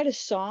you write a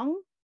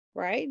song,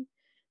 right?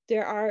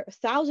 There are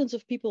thousands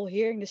of people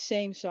hearing the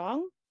same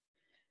song,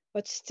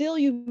 but still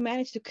you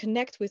manage to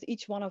connect with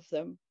each one of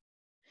them.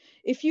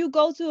 If you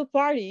go to a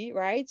party,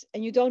 right,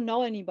 and you don't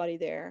know anybody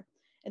there,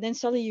 and then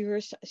suddenly you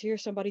hear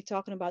somebody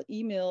talking about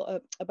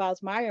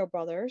about Mario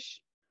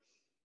Brothers,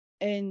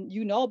 and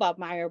you know about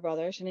Mario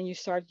Brothers, and then you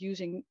start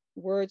using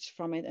words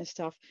from it and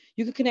stuff,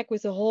 you can connect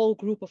with a whole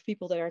group of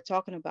people that are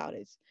talking about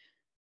it,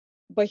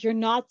 but you're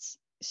not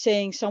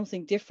saying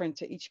something different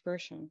to each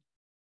person.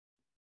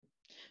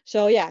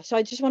 So yeah, so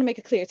I just want to make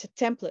it clear, it's a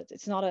template.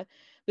 It's not a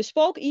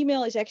bespoke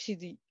email is actually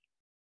the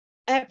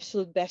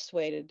absolute best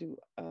way to do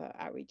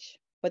outreach,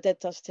 but that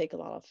does take a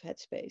lot of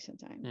headspace and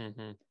time.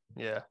 Mm-hmm.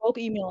 Yeah. Bespoke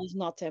email is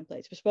not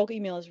templates. Bespoke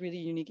email is really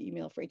unique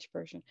email for each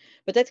person,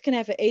 but that can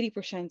have an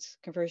 80%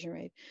 conversion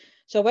rate.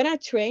 So when I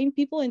train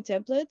people in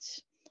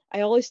templates,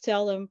 I always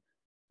tell them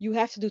you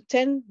have to do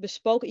 10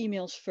 bespoke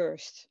emails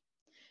first,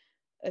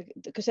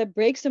 because that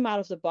breaks them out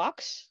of the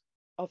box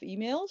of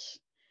emails,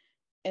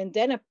 and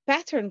then a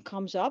pattern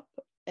comes up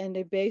and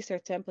they base their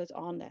template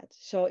on that.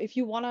 So if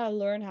you want to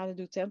learn how to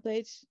do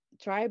templates,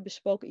 try a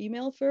bespoke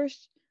email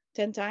first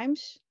 10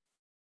 times,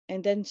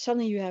 and then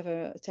suddenly you have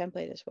a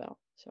template as well.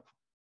 So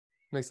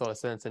Makes a lot of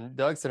sense. And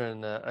Doug sent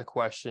in a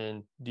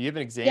question. Do you have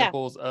yeah.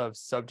 examples of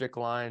subject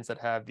lines that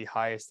have the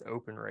highest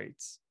open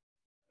rates?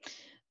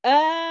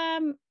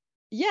 Um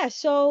yeah,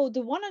 so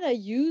the one that I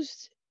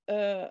used,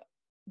 uh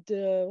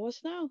the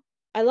what's now?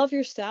 I love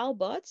your style,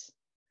 but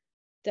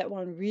that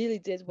one really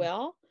did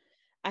well.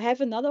 I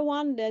have another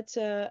one that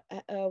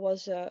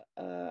was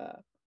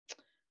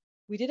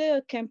we did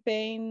a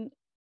campaign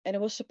and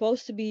it was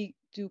supposed to be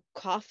to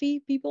coffee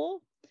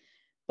people,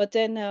 but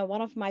then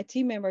one of my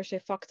team members, they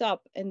fucked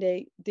up and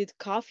they did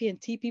coffee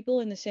and tea people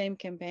in the same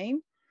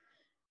campaign,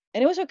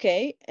 and it was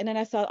okay. And then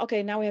I thought,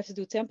 okay, now we have to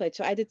do template,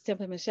 so I did the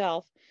template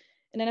myself.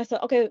 And then I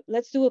thought, okay,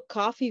 let's do a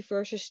coffee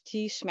versus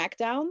tea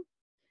smackdown,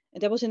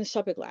 and that was in the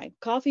subject line,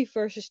 coffee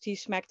versus tea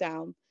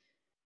smackdown,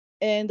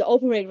 and the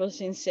open rate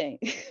was insane.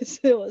 So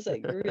it was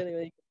like really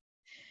really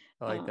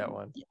I like that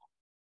one. yeah.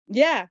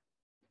 Yeah,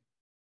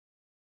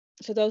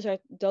 so those are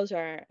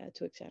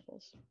 2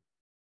 examples.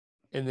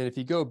 And then if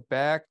you go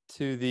back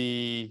to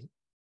the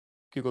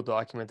Google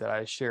document that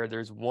I shared,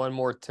 there's one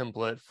more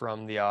template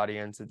from the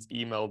audience. It's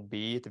email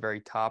B at the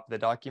very top of the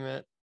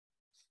document.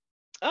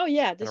 Oh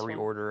yeah, Gonna this one.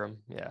 reorder them.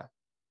 Yeah.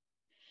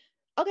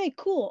 Okay,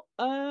 cool.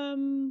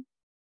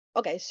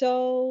 Okay,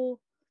 so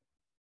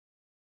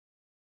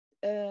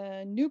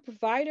new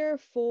provider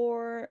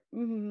for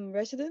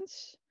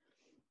residents.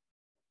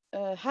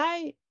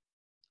 Hi.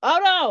 Oh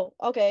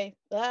no. Okay.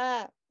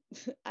 Ah.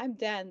 I'm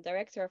Dan,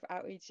 Director of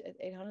Outreach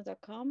at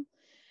 800.com.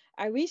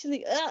 I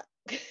recently got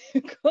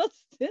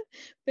the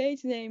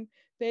page name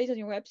based on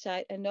your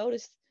website and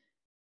noticed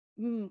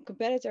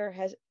competitor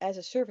has as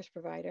a service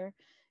provider.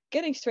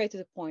 Getting straight to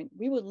the point,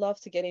 we would love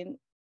to get in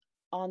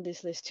on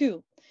this list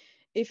too.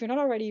 If you're not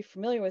already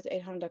familiar with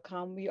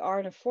 800.com, we are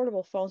an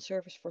affordable phone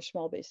service for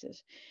small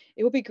business.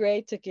 It would be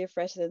great to give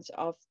residents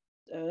of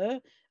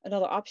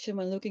another option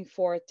when looking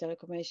for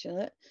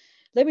telecommunication.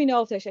 Let me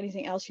know if there's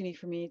anything else you need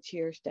from me.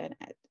 Cheers, Dan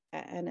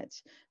and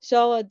it's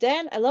so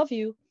Dan, I love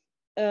you.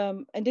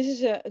 And this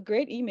is a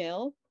great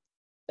email.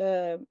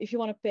 If you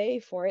want to pay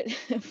for it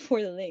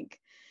for the link.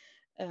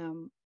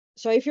 Um,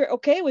 so if you're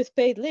okay with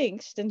paid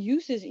links, then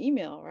use this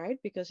email, right?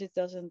 Because it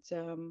doesn't,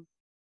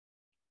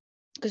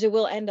 because it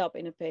will end up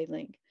in a paid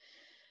link.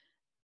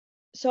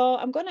 So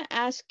I'm gonna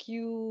ask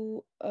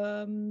you,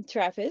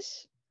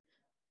 Travis,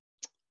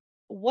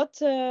 what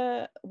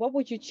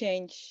would you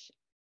change?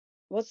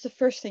 What's the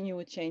first thing you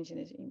would change in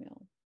this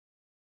email?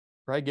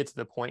 Probably get to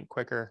the point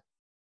quicker.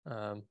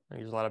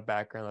 There's a lot of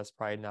background that's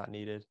probably not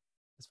needed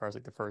as far as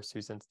like the first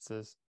two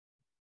sentences.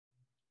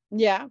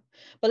 Yeah,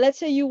 but let's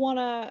say you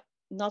wanna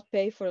not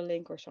pay for the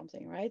link or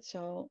something, right?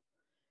 So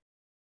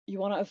you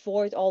want to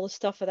avoid all the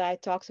stuff that I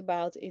talked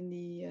about in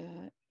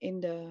the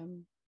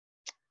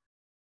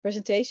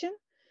presentation.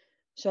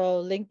 So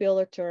link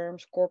builder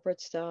terms,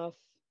 corporate stuff,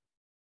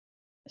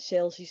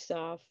 salesy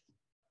stuff.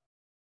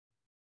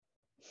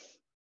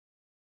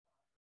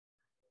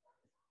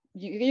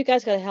 You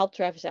guys gotta help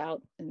Travis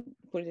out and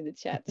put it in the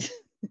chat.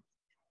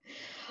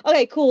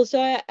 Okay, cool.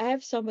 So I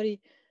have somebody.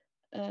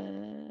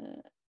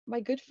 My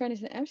good friend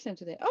is in Amsterdam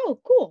today. Oh,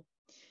 cool.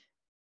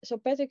 So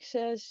Patrick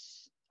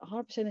says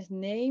 100% is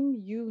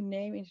name, you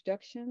name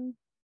introduction.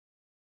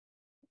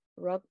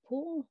 Rug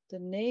pull. The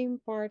name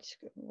parts.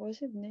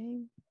 Was it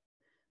name?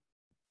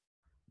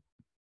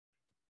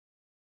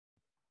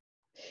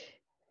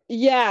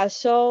 Yeah,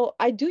 so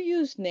I do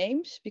use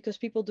names because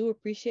people do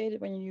appreciate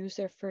it when you use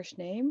their first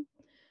name.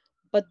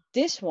 But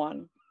this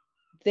one,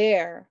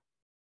 there,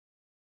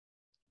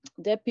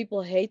 that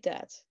people hate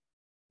that.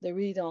 They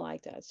really don't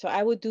like that. So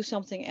I would do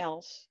something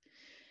else.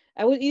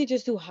 I would either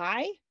just do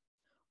hi,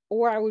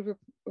 or I would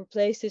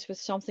replace this with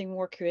something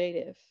more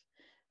creative.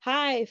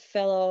 Hi,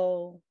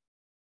 fellow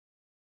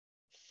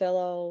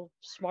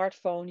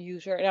smartphone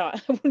user. No, I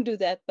wouldn't do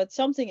that, but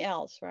something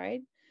else,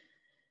 right?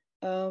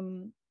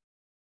 Um,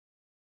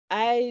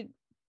 I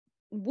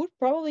would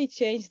probably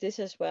change this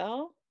as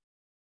well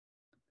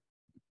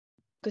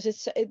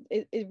because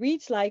it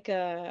reads like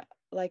a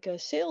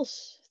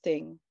sales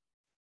thing.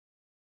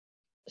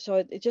 So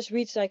it just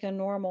reads like a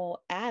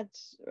normal ad,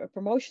 a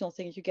promotional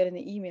thing that you get in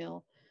the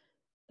email.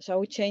 So I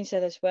would change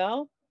that as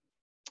well.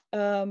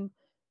 Um,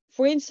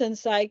 for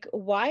instance, like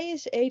why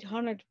is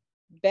 800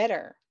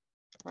 better,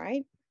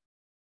 right?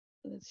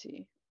 Let's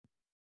see.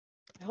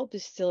 I hope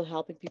this is still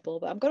helping people,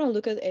 but I'm gonna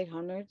look at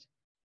 800.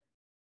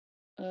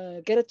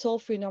 Get a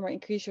toll-free number,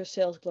 increase your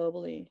sales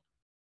globally.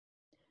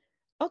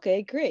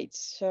 Okay, great.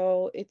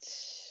 So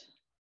it's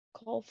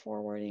call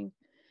forwarding,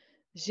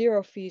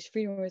 zero fees,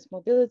 freedom with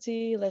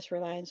mobility, less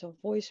reliance on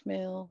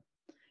voicemail,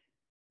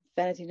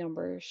 vanity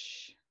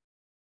numbers.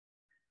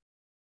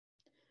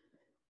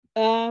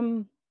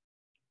 Um,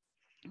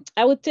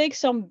 I would take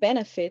some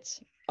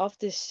benefits of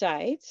this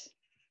site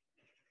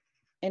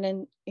and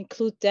then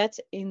include that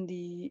in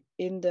the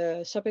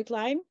subject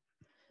line.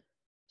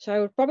 So I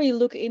would probably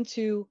look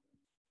into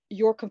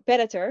your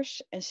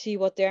competitors and see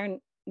what they're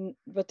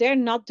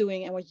not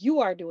doing and what you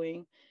are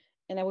doing,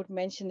 and I would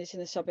mention this in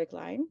the subject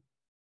line.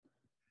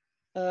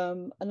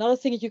 Another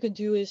thing that you can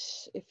do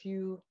is if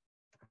you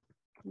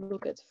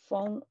look at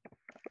phone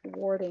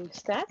wording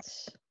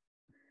stats,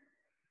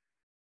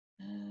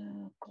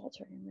 call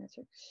tracking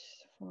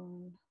metrics,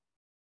 phone.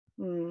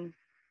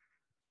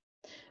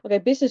 Okay,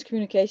 business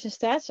communication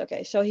stats.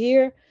 Okay, so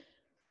here,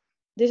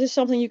 this is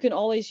something you can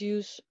always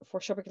use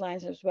for subject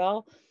lines as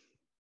well.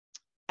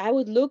 I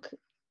would look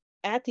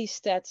at these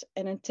stats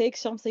and then take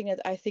something that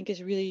I think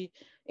is really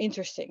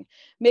interesting.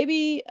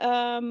 Maybe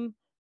I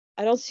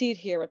don't see it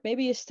here, but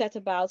maybe a stat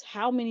about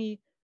how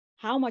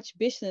much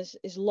business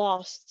is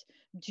lost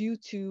due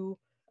to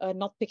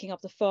not picking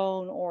up the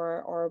phone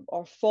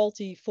or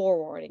faulty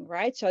forwarding,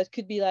 right? So it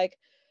could be like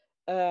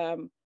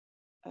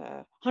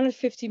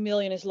 150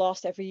 million is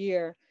lost every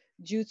year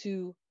due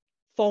to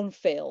phone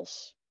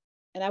fails,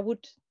 and I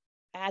would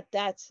add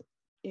that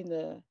in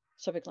the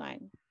subject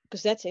line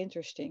because that's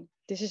interesting.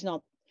 This is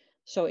not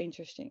so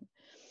interesting,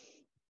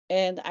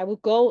 and I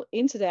would go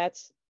into that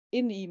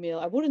in the email.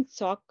 I wouldn't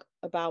talk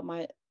about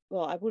I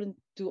wouldn't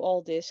do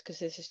all this because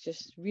this is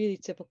just really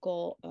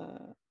typical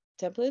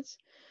templates.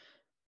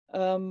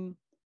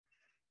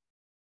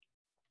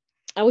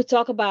 I would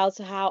talk about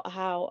how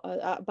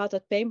about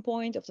that pain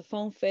point of the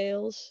phone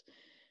fails,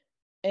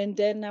 and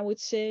then I would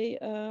say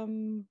uh,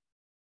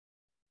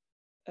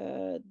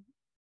 then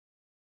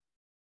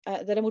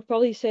I would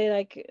probably say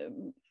like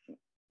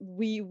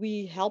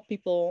we help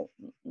people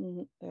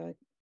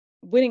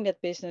winning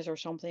that business or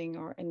something,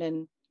 or and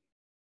then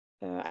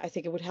I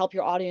think it would help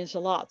your audience a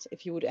lot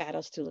if you would add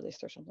us to the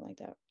list or something like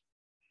that.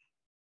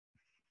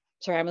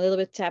 Sorry, I'm a little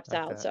bit tapped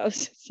Like out, that. so I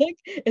was just like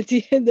at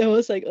the end I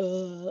was like,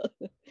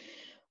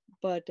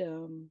 but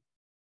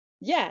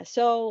yeah.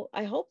 So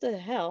I hope that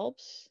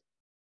helps.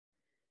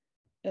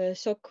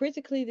 So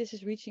critically, this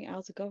is reaching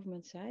out to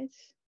government sites.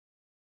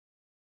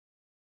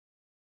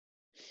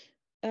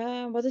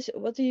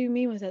 What do you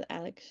mean with that,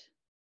 Alex?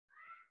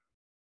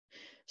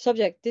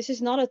 Subject: this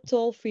is not a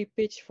toll-free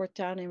pitch for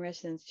town and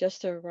residents,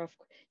 just a rough.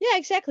 Yeah,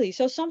 exactly.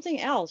 So something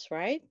else,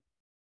 right?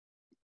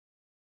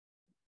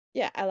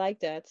 Yeah, I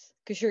like that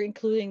because you're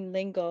including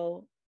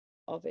lingo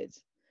of it.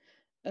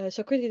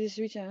 So critically, this is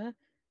reaching.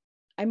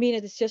 I mean,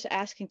 it's just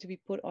asking to be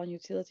put on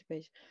utility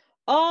page.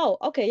 Oh,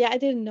 okay. Yeah, I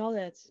didn't know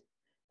that.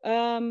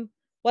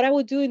 What I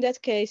would do in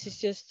that case is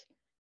just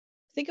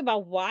think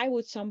about why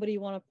would somebody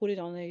want to put it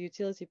on their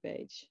utility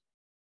page.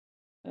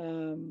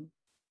 Um,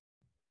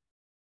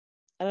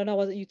 I don't know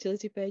what a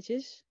utility page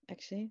is,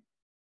 actually.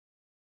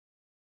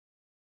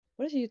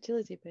 What is a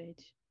utility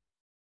page?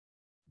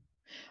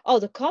 Oh,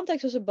 the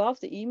context was above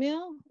the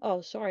email?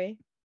 Oh, sorry.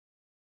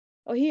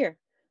 Oh, here.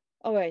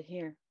 Oh, right,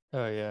 here.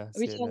 Oh yeah, I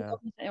see Reach it out to now.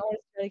 government in order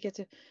to get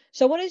to.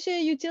 So, what is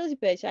a utility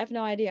page? I have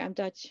no idea. I'm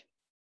Dutch.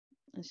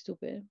 I'm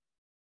stupid.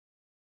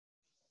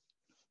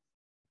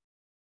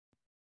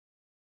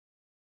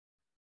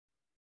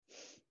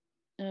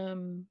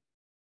 Um,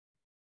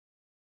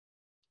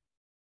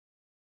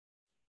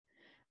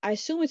 I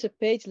assume it's a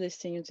page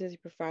listing utility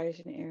providers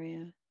in the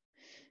area.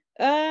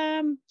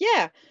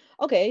 Yeah.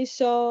 Okay,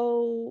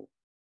 so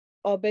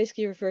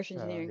basically reverse Oh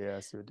engineering. yeah, I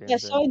see what Yeah,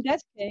 Dan's so saying. in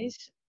that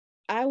case,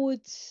 I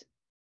would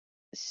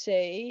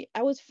say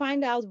I would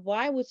find out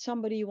why would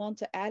somebody want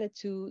to add it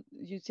to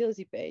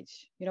utility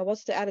page.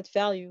 What's the added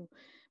value?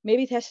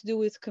 Maybe it has to do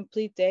with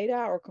complete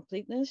data or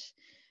completeness.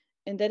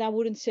 And then I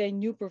wouldn't say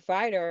new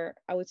provider.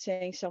 I would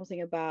say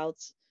something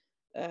about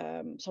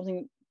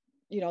something,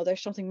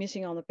 there's something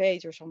missing on the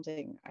page or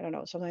something. I don't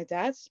know, something like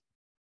that.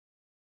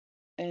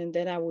 And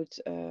then I would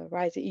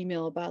write the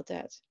email about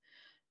that.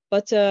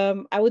 But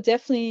I would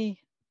definitely,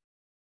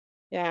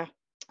 yeah,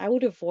 I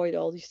would avoid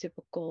all these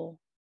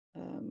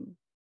um,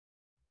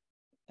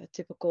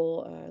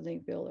 typical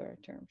link builder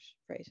terms,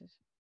 phrases.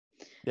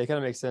 Yeah, it kind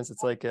of makes sense.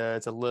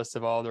 It's a list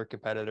of all their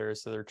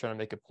competitors, so they're trying to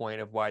make a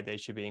point of why they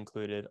should be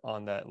included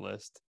on that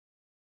list.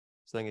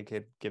 So I think it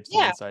could give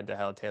some Yeah, insight to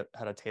how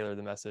to tailor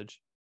the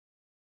message.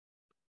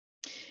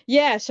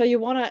 yeah. So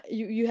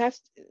you have,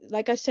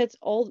 like I said,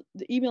 all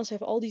the emails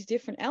have all these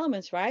different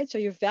elements, right? So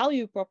your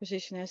value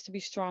proposition has to be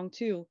strong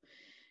too.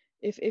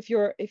 If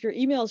your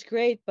email is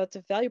great, but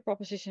the value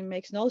proposition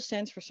makes no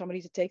sense for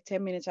somebody to take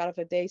 10 minutes out of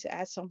their day to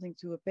add something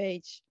to a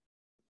page,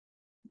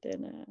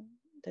 then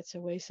that's a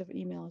waste of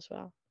email as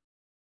well.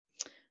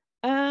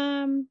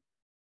 Um,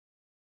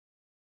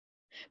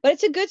 but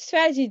it's a good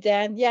strategy,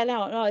 Dan. Yeah,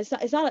 no, it's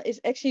not. It's not. It's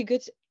actually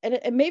good,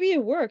 and maybe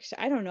it works.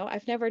 I don't know.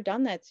 I've never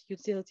done that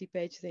utility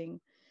page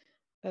thing.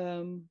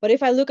 But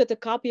if I look at the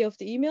copy of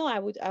the email, I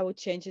would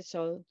change it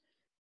so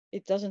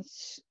it doesn't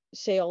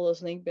say all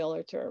those link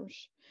builder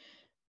terms,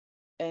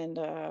 and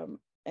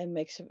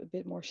makes a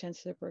bit more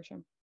sense to the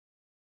person.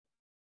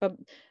 But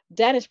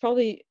Dan is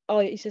probably. Oh,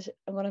 he says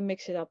I'm gonna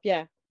mix it up.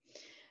 Yeah.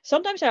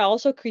 Sometimes I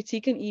also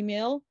critique an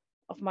email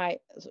of my,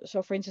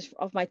 so for instance,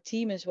 of my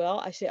team as well.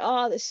 I say,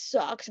 oh, this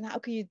sucks, and how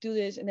can you do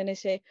this? And then they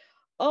say,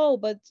 oh,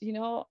 but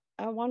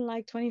I want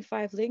like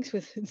 25 links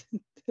with it.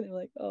 And I'm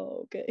like,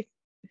 oh, okay.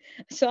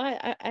 So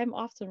I'm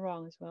often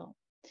wrong as well.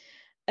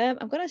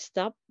 I'm gonna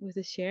stop with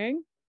the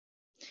sharing.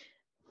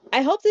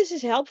 I hope this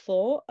is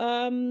helpful.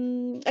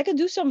 I can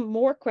do some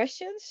more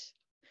questions.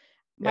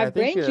 My Yeah, I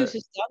think brain juice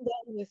is done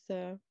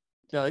then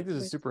no, I think this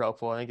is with super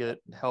helpful. I think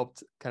it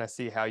helped kind of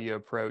see how you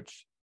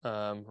approach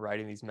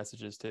writing these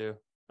messages too.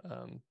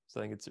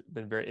 So I think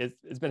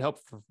it's been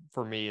helpful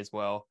for me as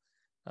well.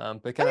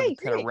 But Okay, kind of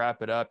great.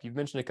 wrap it up. You've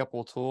mentioned a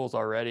couple of tools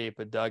already,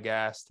 but Doug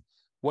asked,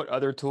 what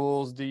other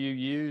tools do you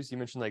use? You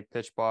mentioned like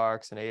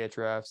Pitchbox and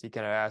Ahrefs. He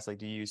kind of asked like,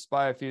 do you use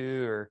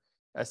SpyFu or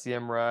Right.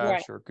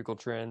 SEMrush or Google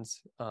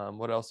Trends?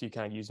 What else do you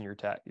kind of use in your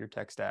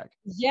tech stack?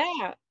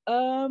 Yeah.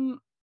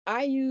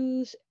 I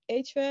use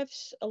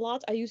Ahrefs a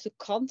lot. I use the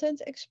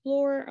Content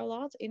Explorer a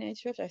lot in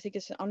Ahrefs. I think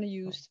it's an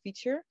underused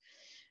feature.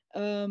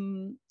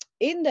 Um,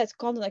 in that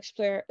Content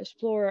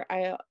Explorer,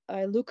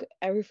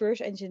 I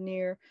reverse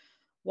engineer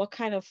what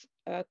kind of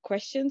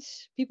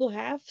questions people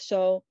have.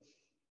 So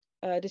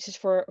this is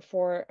for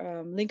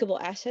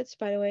linkable assets,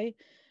 by the way.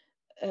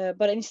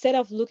 But instead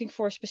of looking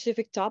for a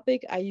specific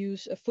topic, I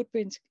use a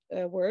footprint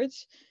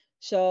words.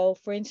 So,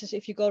 for instance,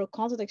 if you go to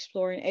Content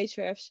Explorer in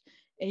Ahrefs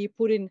and you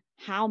put in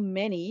how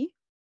many,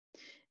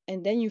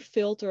 and then you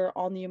filter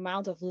on the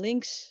amount of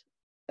links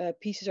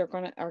pieces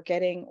are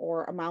getting,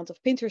 or amount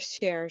of Pinterest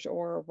shares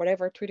or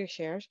whatever Twitter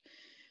shares,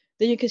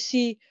 then you can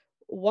see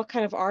what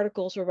kind of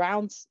articles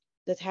around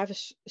that have a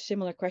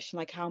similar question,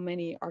 like how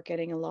many are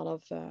getting a lot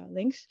of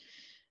links.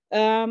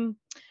 I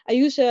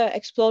use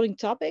exploding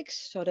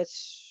topics, so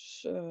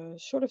that's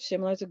sort of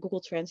similar to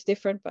Google Trends,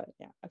 different, but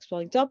yeah,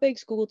 exploding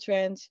topics, Google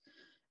Trends.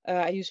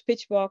 I use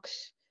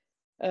Pitchbox.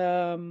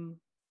 Um,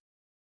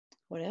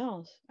 what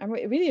else? I'm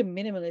really a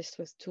minimalist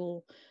with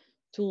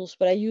tools,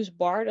 but I use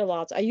Bard a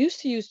lot. I used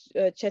to use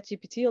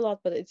ChatGPT a lot,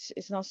 but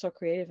it's not so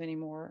creative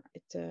anymore.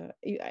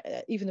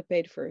 Even the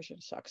paid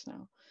version sucks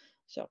now.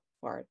 So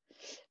Bard.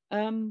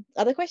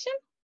 Other question?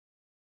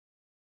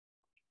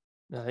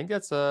 I think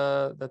that's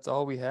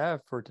all we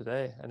have for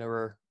today. I know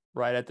we're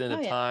right at the end Oh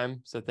of yeah.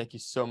 time, so thank you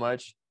so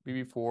much,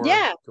 Bibi, for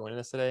Yeah. joining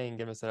us today and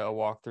giving us a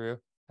walkthrough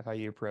of how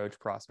you approach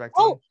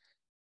prospecting.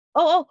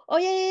 Oh,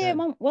 yeah. Yeah,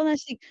 One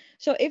last thing.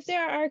 So if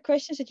there are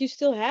questions that you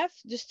still have,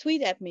 just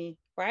tweet at me,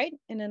 right?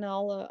 And then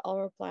I'll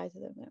reply to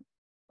them.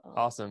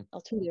 awesome.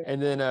 I'll tweet it.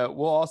 And then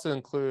we'll also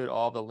include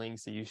all the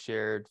links that you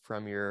shared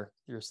from your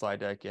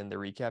slide deck in the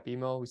recap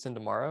email we send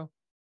tomorrow,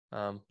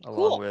 along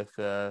Cool. with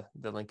the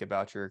link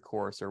about your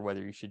course or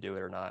whether you should do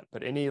it or not.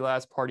 But any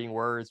last parting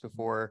words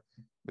before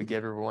we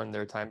give everyone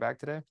their time back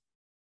today?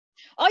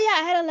 Oh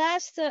yeah,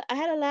 I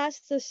had a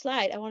last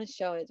slide. I want to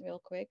show it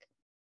real quick.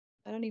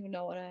 I don't even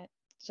know what I.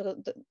 So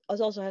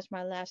it also has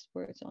my last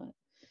words on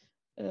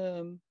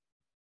it.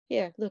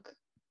 Here, look.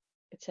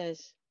 It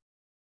says,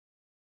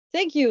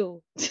 "Thank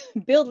you,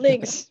 build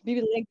links, Bibi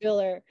the link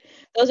builder."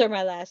 Those are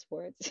my last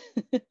words.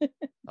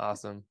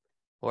 Awesome.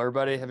 Well,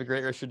 everybody, have a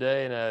great rest of your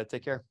day and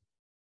take care.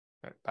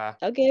 All right,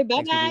 bye. Okay, bye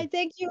Thanks, bye. Bibi.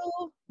 Thank you.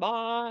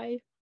 Bye.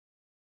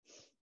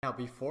 Now,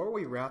 before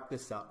we wrap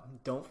this up,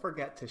 don't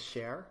forget to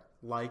share,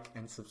 like,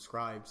 and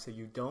subscribe so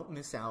you don't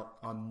miss out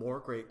on more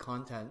great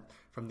content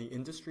from the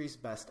industry's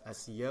best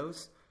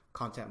SEOs,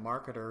 content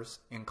marketers,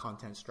 and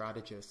content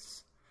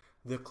strategists.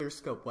 The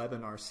ClearScope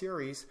webinar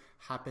series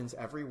happens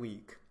every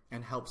week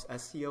and helps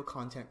SEO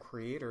content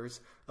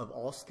creators of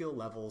all skill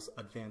levels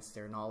advance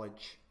their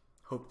knowledge.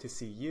 Hope to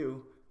see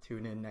you.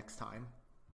 Tune in next time.